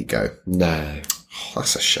the end of Ego? No. Oh,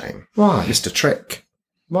 that's a shame. Why? Mr. Trick.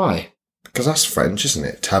 Why? Because that's French, isn't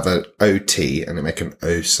it? To have an OT and it make an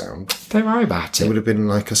O sound. Don't worry about It it. would have been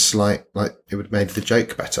like a slight, like, it would have made the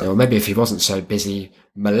joke better. Or maybe if he wasn't so busy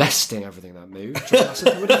molesting everything that moved, John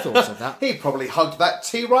Lasseter would have thought of that. He probably hugged that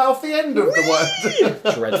T right off the end of the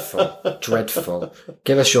word. Dreadful. Dreadful.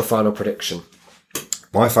 Give us your final prediction.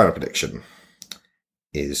 My final prediction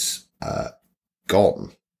is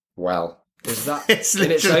gone. Well, is that It's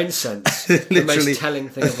in its literally- own sense the Literally, most telling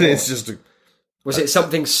thing of all? it's just a... Was it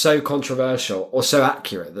something so controversial or so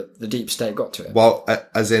accurate that the deep state got to it? Well,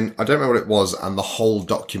 as in, I don't remember what it was, and the whole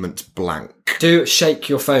document's blank. Do shake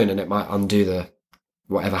your phone and it might undo the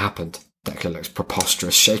whatever happened. Declan looks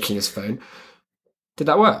preposterous shaking his phone. Did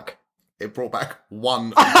that work? It brought back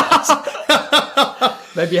one.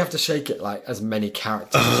 Maybe you have to shake it like as many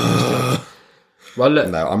characters as you do. Well, look,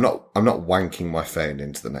 No, I'm not wanking my phone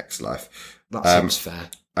into the next life. that seems fair.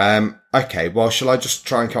 Okay, well, shall I just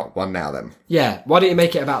try and come up with one now then? Yeah, why don't you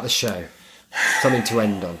make it about the show? Something to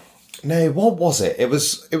end on. No, what was it? It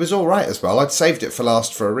was all right as well. I'd saved it for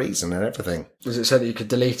last for a reason and everything. Was it so that you could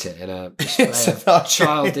delete it in a display of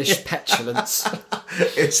childish petulance?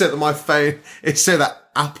 It's so that my phone, it's so that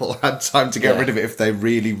Apple had time to get Yeah. rid of it if they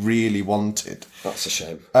really, really wanted. That's a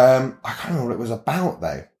shame. I can't remember what it was about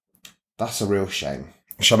though. That's a real shame.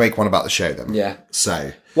 Shall I make one about the show then? Yeah.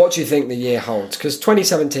 So, What do you think the year holds? Because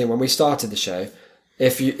 2017, when we started the show,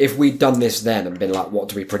 if we'd done this then and been like, what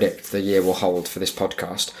do we predict the year will hold for this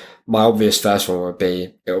podcast? My obvious first one would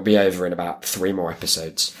be, it will be over in about 3 more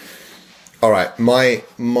episodes. all right, my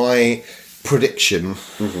prediction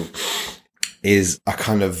is a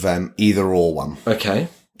kind of either or one, Okay.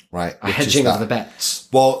 right? A Which is hedging of that- the bets.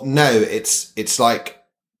 Well, no, it's like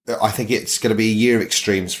I think it's going to be a year of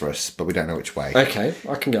extremes for us, but we don't know which way. Okay,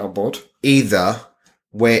 I can get on board. Either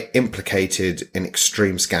we're implicated in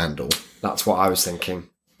extreme scandal, That's what I was thinking.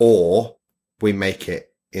 or we make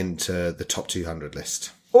it into the top 200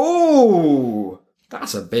 list. Ooh!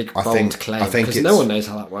 That's a big, bold think- claim, I think because no it's- one knows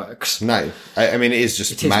how that works. No, I mean, it is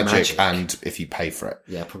just It is magic, magic. and if you pay for it.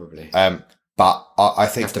 Yeah, probably. But I You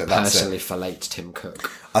think have to that's personally it. fillet Tim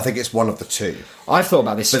Cook. I think it's one of the two. I've thought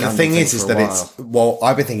about this But the scandal thing thing is for a that while. it's, well,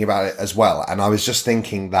 I've been thinking about it as well. And I was just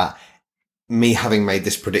thinking that me having made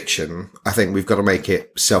this prediction, I think we've got to make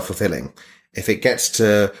it self-fulfilling. If it gets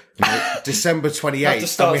to December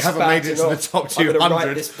 28th and we haven't made it to the top I'm gonna write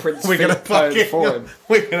 200, this Prince we're going to Philip poem for him.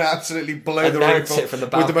 we're going to absolutely blow the Announce roof it off from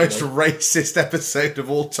the with the most balcony. racist episode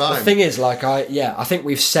of all time. The thing is, like, I think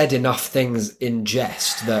we've said enough things in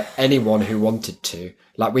jest that anyone who wanted to,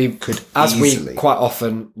 like, we could, as easily. we quite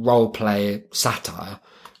often role play satire,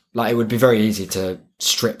 like, it would be very easy to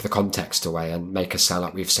strip the context away and make us sound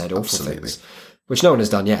like we've said awful Absolutely. things, which no one has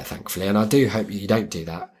done yet, thankfully. And I do hope you don't do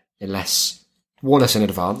that unless warn us in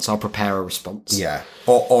advance. I'll prepare a response. Yeah.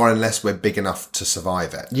 Or unless we're big enough to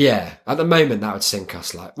survive it. Yeah, at the moment that would sink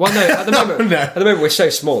us. Like, well, no, at the moment, No. at the moment we're so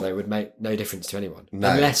small, they would make no difference to anyone. No.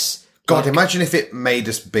 Unless, God, like- imagine if it made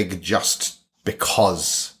us big just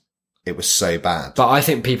because it was so bad. But I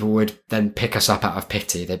think people would then pick us up out of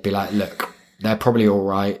pity. They'd be like, look, they're probably all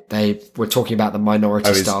right. They were talking about the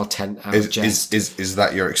minority style tent out of jest. Is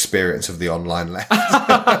that your experience of the online left?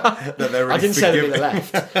 That they're really I didn't say forgiving? them in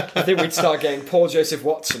the left. I think we'd start getting Paul Joseph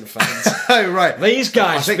Watson fans. Oh, right. These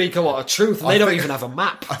guys I think- speak a lot of truth and they don't even have a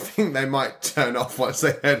map. I think they might turn off once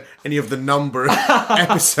they heard any of the number of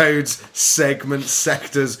episodes, segments,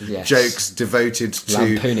 sectors, Yes. jokes devoted to,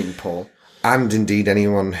 Lampooning Paul. and indeed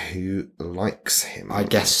anyone who likes him. I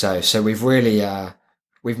guess so. So we've really,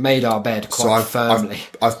 we've made our bed quite So firmly.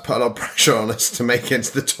 I've put a lot of pressure on us to make it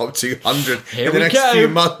into the top 200 Here in the we next go. few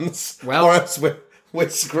months. Well- or else we're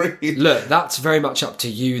screwed. Look, that's very much up to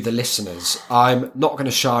you, the listeners. I'm not going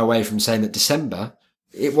to shy away from saying that December,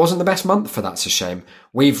 it wasn't the best month for That's a Shame.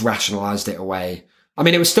 We've rationalised it away. I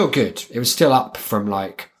mean, it was still good. It was still up from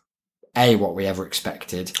like A, what we ever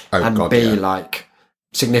expected, Oh, and God, B, yeah. like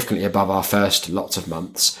significantly above our first lots of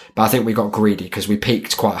months. But I think we got greedy because we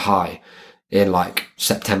peaked quite high in like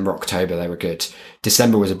September, October. They were good.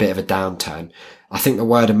 December was a bit of a downturn. I think the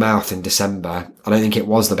word of mouth in December, I don't think it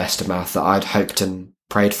was the best of mouth that I'd hoped and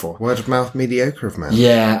prayed for. Word of mouth, mediocre of mouth.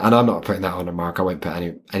 Yeah, and I'm not putting that on a mark. I won't put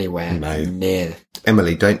anywhere No. near.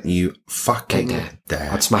 Emily, don't you fucking Don't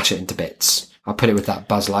dare. I'd smash it into bits. I'll put it with that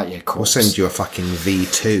Buzz Lightyear We'll corpse. send you a fucking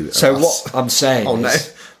V2. of So us. what I'm saying Oh, no.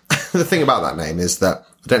 is... The thing about that name is that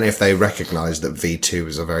I don't know if they recognised that V2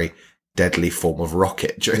 was a very deadly form of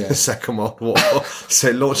rocket during the Second World War.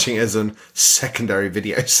 So launching it as a secondary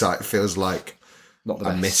video site feels like Not the a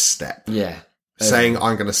best. misstep. Yeah. Saying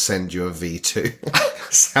I'm going to send you a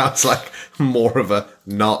V2 sounds like more of a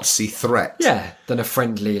Nazi threat. Yeah, than a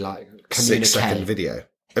friendly, like, 6-second communique. video.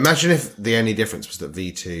 Imagine if the only difference was that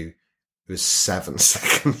V2 was 7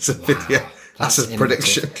 seconds of video. That's a innovative.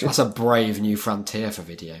 prediction. That's a brave new frontier for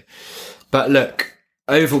video. But look,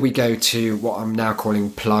 over we go to what I'm now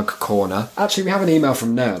calling Plug Corner. Actually, we have an email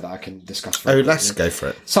from Noah that I can discuss. For Oh, let's go for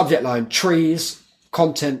it. Subject line, trees,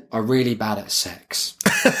 content are really bad at sex.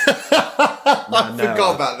 I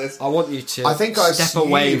forgot about this. I want you to I think I step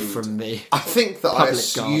away assumed- from me. I think that I Public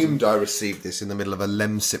assumed I received this in the middle of a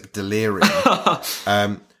Lemsip delirium.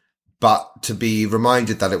 But to be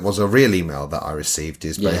reminded that it was a real email that I received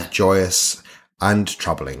is both Yeah. joyous and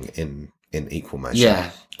troubling in equal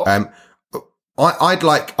measure. Yeah.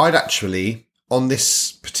 I'd actually, on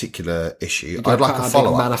this particular issue, I'd like a big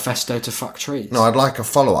follow-up. manifesto to fuck trees. No, I'd like a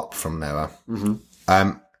follow-up from Noah.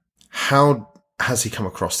 Mm-hmm. How has he come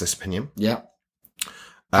across this opinion? Yeah.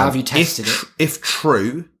 How have you tested it? If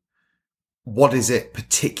true, what is it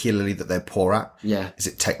particularly that they're poor at? Yeah. Is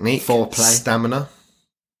it technique? Foreplay. Stamina?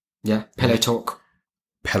 Yeah. Pillow talk.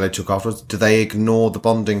 Pillow talk afterwards? Do they ignore the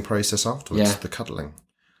bonding process afterwards? Yeah. The cuddling?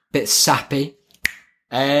 Bit sappy.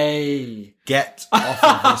 Hey. Get off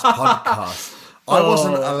of this podcast. I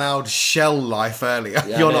wasn't allowed shell life earlier.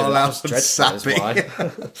 Yeah, You're no, not that allowed was some dreadful,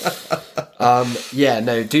 sappy. is Yeah,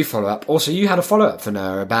 no, do follow up. Also, you had a follow up for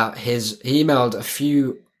Noah about he emailed a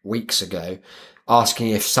few weeks ago asking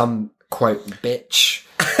if some, quote, bitch.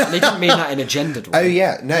 And he didn't mean that in a gendered way. Oh,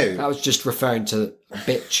 yeah, no. That was just referring to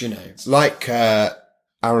bitch, you know. Like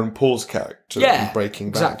Aaron Paul's character Yeah, in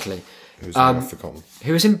Breaking Bad. exactly. Whose name I've forgotten.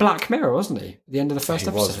 Who was in Black Mirror, wasn't he? At the end of the first He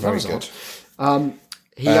episode. was That very was good. odd.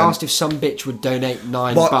 He asked if some bitch would donate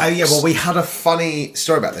 $9. Well, oh yeah, well, we had a funny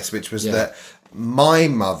story about this, which was that my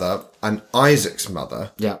mother and Isaac's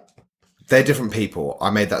mother, Yeah. they're different people.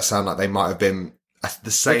 I made that sound like they might have been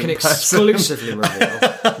the same Can person. exclusively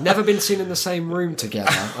reveal. Never been seen in the same room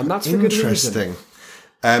together. And that's for good reason. Interesting.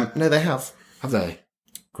 No, they have. Have they?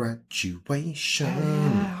 Graduation.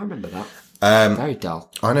 Yeah, I remember that. Very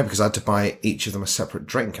dull. I know, because I had to buy each of them a separate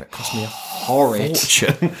drink, and it cost me a Horrid.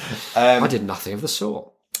 fortune. I did nothing of the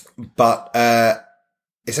sort. But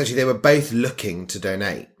essentially, they were both looking to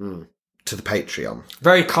donate to the Patreon.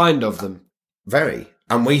 Very kind of them. Very.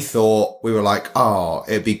 And we were like, oh,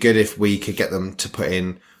 it'd be good if we could get them to put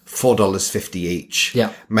in $4.50 each.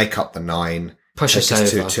 Yeah. Make up the $9. Push take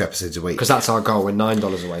us over. two episodes a week. Because that's our goal. We're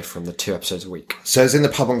 $9 away from the 2 episodes a week. So I was in the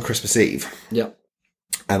pub on Christmas Eve, Yeah.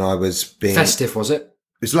 and I was being... Festive, was it?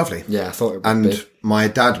 It was lovely. Yeah, I thought it would And be. my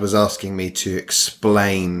dad was asking me to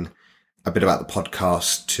explain a bit about the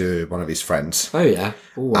podcast to one of his friends. Oh, yeah.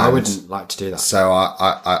 Ooh, I wouldn't like to do that. So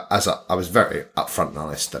I was very upfront and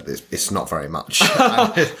honest that it's not very much.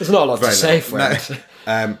 There's not a lot to Very say little. for it.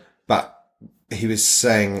 No. But he was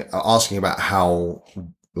asking about how,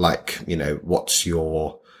 like, you know, what's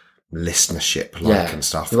your listenership like Yeah. and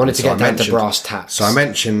stuff. You wanted And to so get I down to mentioned- brass tacks. So I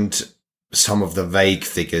mentioned some of the vague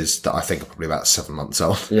figures that I think are probably about 7 months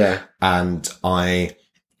old. Yeah. And I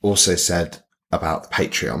also said about the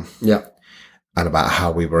Patreon Yeah. and about how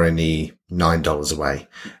we were only $9 away.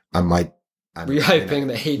 And Were you hoping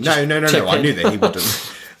that he'd no, just chip I in? knew that he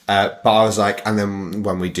wouldn't. But I was like, and then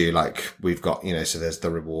when we do, like, we've got, you know, so there's the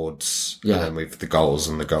rewards, Yeah. and then we've the goals,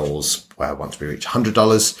 and the goals where once we reach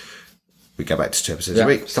 $100, we go back to 2 episodes a Yeah.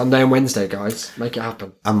 week. Sunday and Wednesday, guys. Make it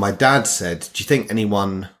happen. And my dad said, do you think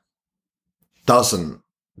anyone doesn't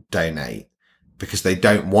donate because they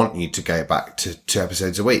don't want you to go back to 2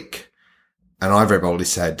 episodes a week? And I very boldly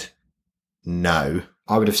said, no.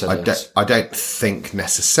 I would have said yes. I don't think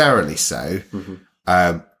necessarily so.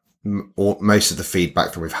 Mm-hmm. Most of the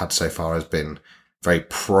feedback that we've had so far has been very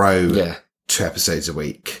pro Yeah. 2 episodes a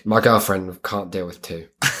week. My girlfriend can't deal with 2.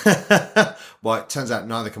 Well, it turns out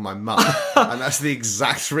neither can my mum. And that's the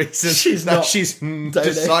exact reason She's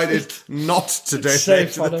decided not to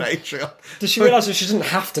donate to the Patreon. Does she realise that she doesn't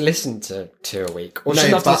have to listen to 2 a week? Or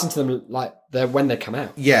she doesn't have to listen to them like when they come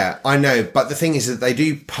out? Yeah, I know. But the thing is that they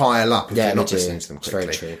do pile up if you're not listening to them quickly.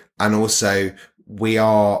 It's very true. And also, we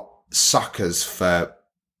are suckers for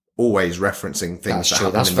always referencing things that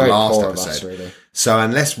happened in the last episode. Us, really. So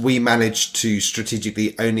unless we manage to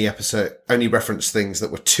strategically only reference things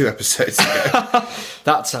that were 2 episodes ago.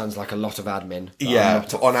 That sounds like a lot of admin. Yeah,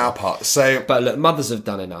 on our part. So, but look, mothers have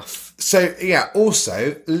done enough. So yeah,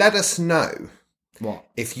 also let us know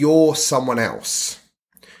if you're someone else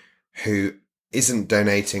who isn't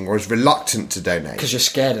donating or is reluctant to donate. Because you're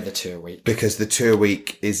scared of the 2 a week. Because the 2 a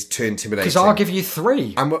week is too intimidating. Because I'll give you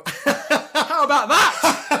 3. And how about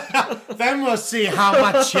that? Then we'll see how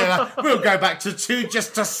much we'll go back to 2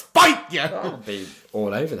 just to spite you. That'll be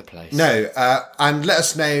all over the place. No, and let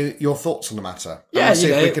us know your thoughts on the matter. Yeah, and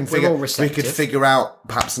see if we could figure out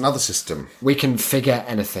perhaps another system. We can figure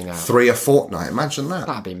anything out. 3 a fortnight, imagine that.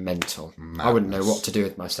 That'd be mental. Madness. I wouldn't know what to do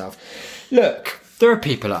with myself. Look, there are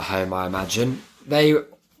people at home, I imagine. They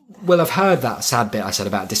will have heard that sad bit I said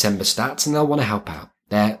about December stats and they'll want to help out.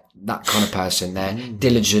 They're that kind of person. They're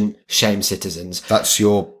diligent, shame citizens. That's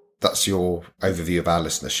your overview of our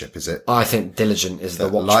listenership, is it? I think diligent is the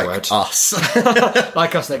watchword. Us.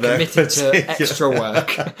 Like us, they're committed to extra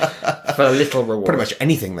work for a little reward. Pretty much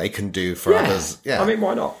anything they can do for others. Yeah. I mean,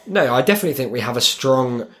 why not? No, I definitely think we have a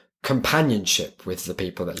strong companionship with the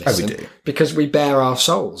people that listen. We do. Because we bear our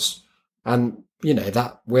souls. And,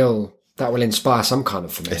 that will inspire some kind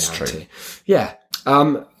of familiarity. It's true. Yeah.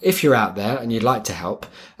 If you're out there and you'd like to help,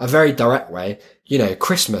 a very direct way,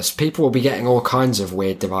 Christmas, people will be getting all kinds of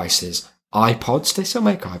weird devices. iPods, they still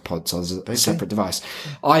make iPods as a separate device.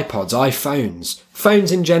 iPods, iPhones,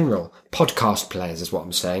 phones in general, podcast players is what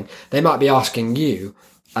I'm saying. They might be asking you,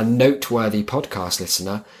 a noteworthy podcast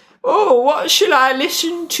listener, oh, what shall I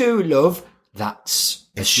listen to, love? That's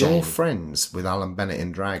a shame. You're friends with Alan Bennett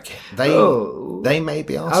in drag. They may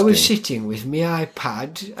be asking. I was sitting with my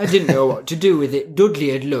iPad. I didn't know what to do with it. Dudley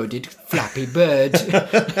had loaded Flappy Bird.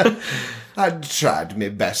 I'd tried my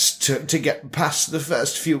best to get past the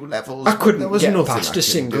first few levels. I couldn't get past a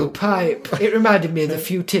single pipe. It reminded me of the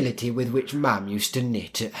futility with which Mum used to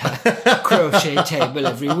knit at her crochet table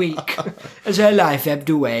every week, as her life ebbed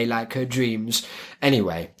away like her dreams.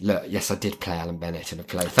 Anyway, look, yes, I did play Alan Bennett in a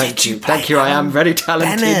play. Thank you. I am very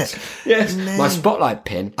talented. Bennett. Yes, my spotlight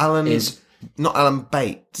pin is not Alan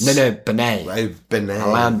Bates. No, Benet. Oh, Benet.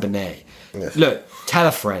 Alan Benet. Yes. Look, tell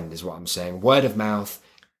a friend is what I'm saying. Word of mouth.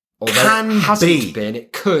 Although it hasn't been,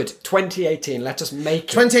 it could. 2018, let us make it.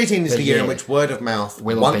 2018 is the year in which word of mouth,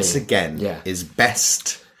 once again, is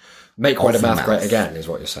best. Make word of mouth great again, is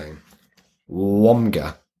what you're saying.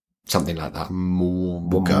 Womga. Something like that.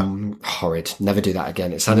 Horrid. Never do that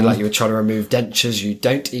again. It sounded like you were trying to remove dentures you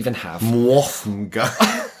don't even have.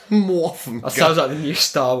 Mwofmga. That sounds like the new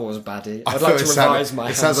Star Wars baddie. I'd like to revise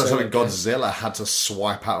my It sounds like something Godzilla had to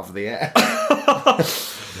swipe out of the air.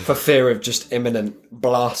 For fear of just imminent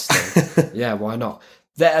blasting. Yeah, why not?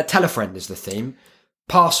 Tell a friend is the theme.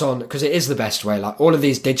 Pass on, because it is the best way. Like all of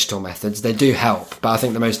these digital methods, they do help. But I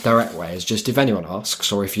think the most direct way is just if anyone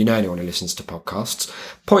asks, or if you know anyone who listens to podcasts,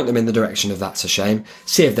 point them in the direction of That's a Shame.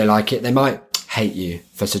 See if they like it. They might hate you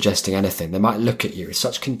for suggesting anything. They might look at you with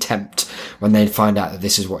such contempt when they find out that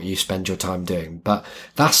this is what you spend your time doing. But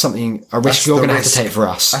that's a risk you're going to have to take for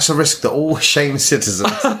us. That's a risk that all shame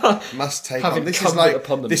citizens must take on. This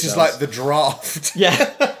is like the draft.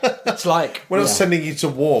 Yeah. It's like... We're not sending you to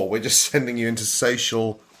war. We're just sending you into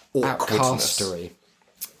social awkwardness. Outcastery.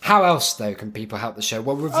 How else, though, can people help the show?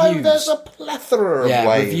 Well, reviews. Oh, there's a plethora of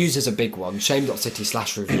ways. Reviews is a big one.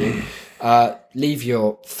 Shame.city/review. Leave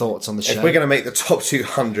your thoughts on the show. If we're going to make the top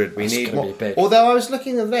 200, we need more. Although I was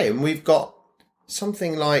looking at them, we've got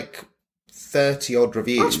something like 30-odd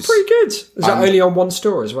reviews. That's pretty good. Is that only on one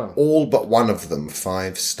store as well? All but one of them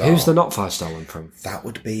 5-star. Who's the not 5-star one from? That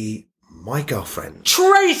would be my girlfriend.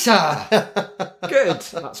 Traitor! Good.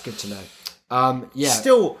 That's good to know.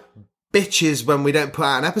 Still... bitches when we don't put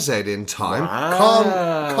out an episode in time.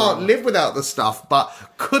 Wow. Can't live without the stuff, but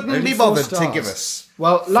couldn't be bothered to give us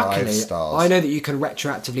Well, luckily, 5 stars. I know that you can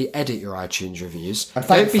retroactively edit your iTunes reviews. And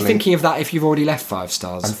Don't be thankfully- thinking of that if you've already left 5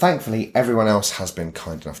 stars. And thankfully, everyone else has been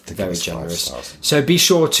kind enough to give Very us 5 generous. stars. So be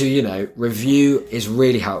sure to, review is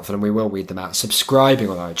really helpful and we will read them out. Subscribing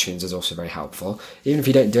on iTunes is also very helpful. Even if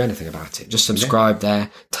you don't do anything about it, just subscribe there,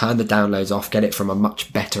 turn the downloads off, get it from a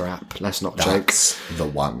much better app. Let's not joke. That's the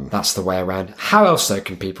one. That's the way around. How else, though,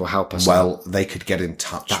 can people help us out? Well, they could get in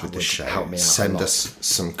touch with the would show. help me out a Send lot. us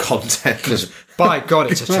some content. By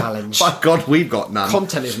God, it's a challenge. By God, we've got none.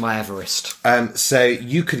 Content is my Everest. So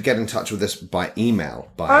you could get in touch with us by email.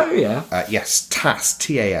 By, Oh, yeah. yes, TAS,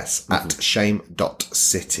 T-A-S, at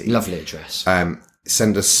shame.city. Lovely address.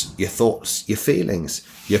 Send us your thoughts, your feelings,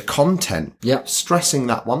 your content. Yep. Stressing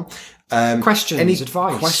that one. Questions, Any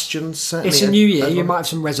advice. questions, certainly. It's a new year. You might have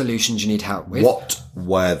some resolutions you need help with. What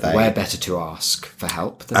were they? Where better to ask for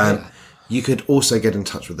help than here? You could also get in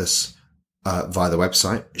touch with us via the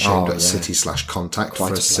website, shame.city/contact, for a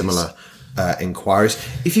place. similar inquiries.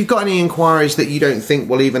 If you've got any inquiries that you don't think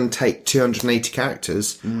will even take 280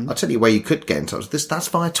 characters, I'll tell you where you could get in touch with this. That's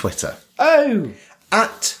via Twitter. Oh!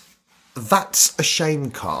 At That's a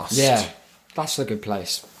Shamecast. Yeah, that's a good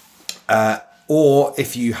place. Or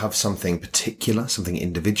if you have something particular, something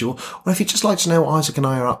individual, or if you'd just like to know what Isaac and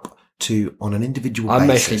I are up to on an individual I'm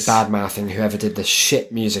basis. mostly bad-mouthing whoever did the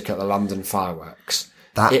shit music at the London fireworks.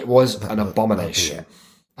 That- it was that an would- abomination. that'd be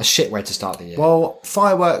A shit way to start the year. Well,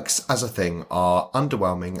 fireworks as a thing are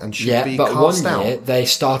underwhelming and should yeah, be but cast one out. year they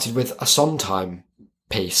started with a Sondheim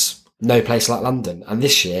piece, No Place Like London, and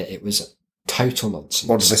this year it was total nonsense.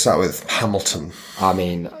 What did they start with? Hamilton. I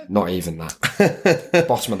mean, not even that.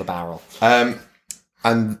 Bottom of the barrel.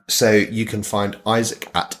 And so you can find Isaac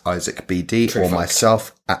at IsaacBD or fuck.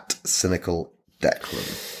 myself at Cynical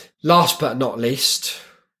Declan. Last but not least,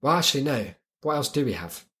 well, actually, no. What else do we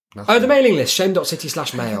have? Oh, the mailing list,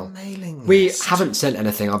 shame.city/mail. We haven't sent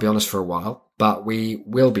anything, I'll be honest, for a while, but we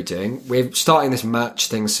will be doing. We're starting this merch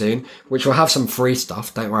thing soon, which will have some free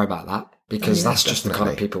stuff. Don't worry about that, because that's just the kind of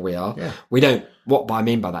definitely. people we are. Yeah. We don't, what I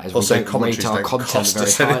mean by that is Also, we don't rate commentaries our don't content cost very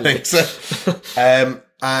us highly. anything. So,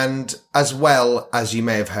 and as well as you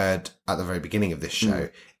may have heard at the very beginning of this show,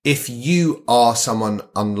 if you are someone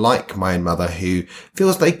unlike my own mother who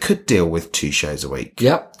feels they could deal with 2 shows a week,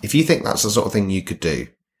 Yep. if you think that's the sort of thing you could do,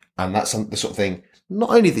 and that's the sort of thing not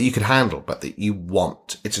only that you could handle, but that you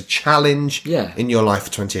want, it's a challenge Yeah. in your life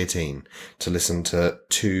for 2018 to listen to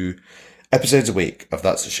 2 episodes a week of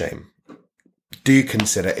That's a Shame. Do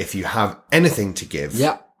consider, if you have anything to give,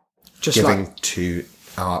 Yep. Just giving like, to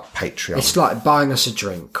our Patreon. it's like buying us a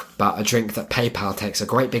drink, but a drink that PayPal takes a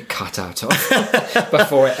great big cut out of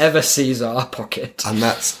before it ever sees our pocket. And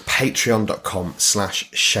that's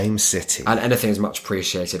patreon.com/shamecity. And anything is much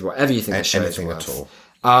appreciated, whatever you think the show is Anything worth. at all.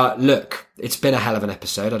 Look, it's been a hell of an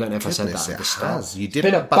episode. I don't know if I said Goodness, that at the it start. has. You It's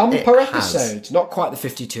didn't, been a but it bumper has. episode. Not quite the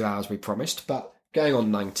 52 hours we promised, but going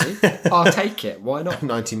on 90. I'll take it. Why not?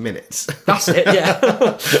 90 minutes. That's it, yeah.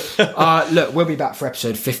 Look, we'll be back for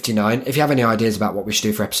episode 59. If you have any ideas about what we should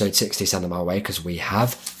do for episode 60, send them our way, because we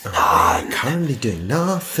have. Currently doing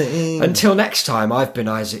nothing. Until next time, I've been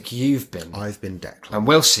Isaac, you've been. I've been Declan. And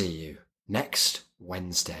we'll see you next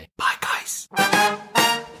Wednesday. Bye, guys.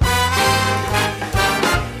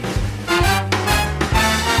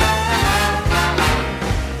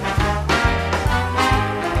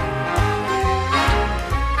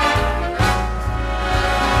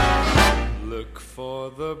 Look for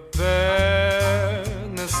the bare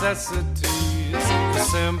necessities, the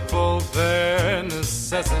simple bare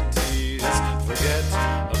necessities. Forget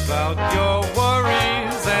about your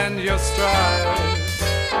worries and your strife.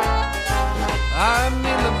 I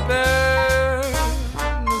mean the bare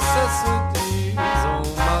necessities, oh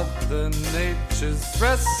Mother Nature's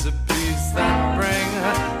recipes that bring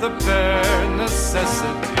the bare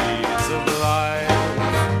necessities of life.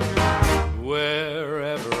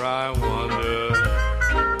 Wherever I wander,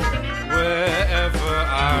 wherever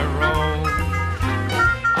I roam,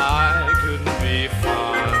 I couldn't be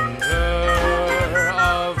fonder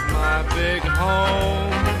of my big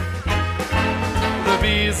home. The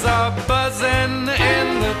bees are buzzing in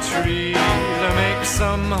the tree to make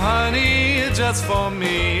some honey just for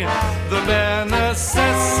me. The bare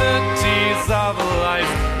necessities of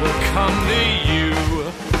life will come to you.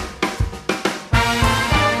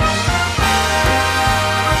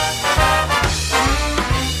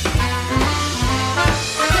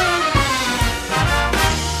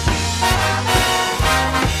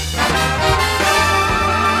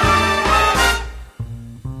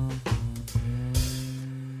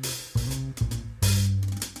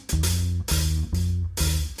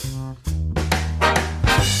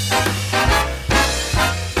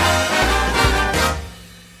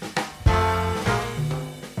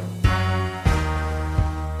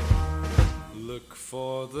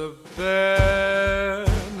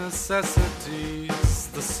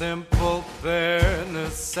 the simple bare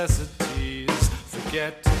necessities.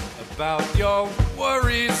 Forget about your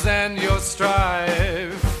worries and your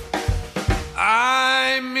strife.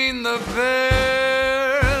 I mean the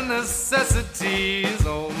bare necessities,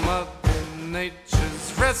 oh Mother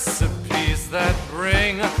Nature's recipes that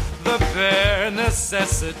bring the bare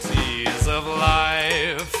necessities of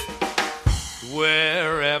life.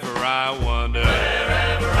 Wherever I wander,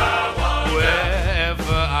 wherever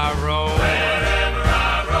I roam,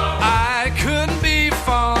 I couldn't be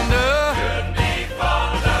fonder,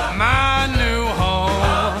 my new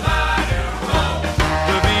home.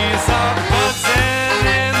 The bees are buzzing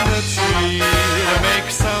in the tree to make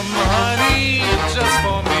some honey just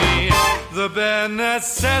for me. The bare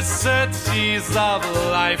necessities of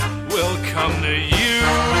life will come to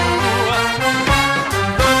you.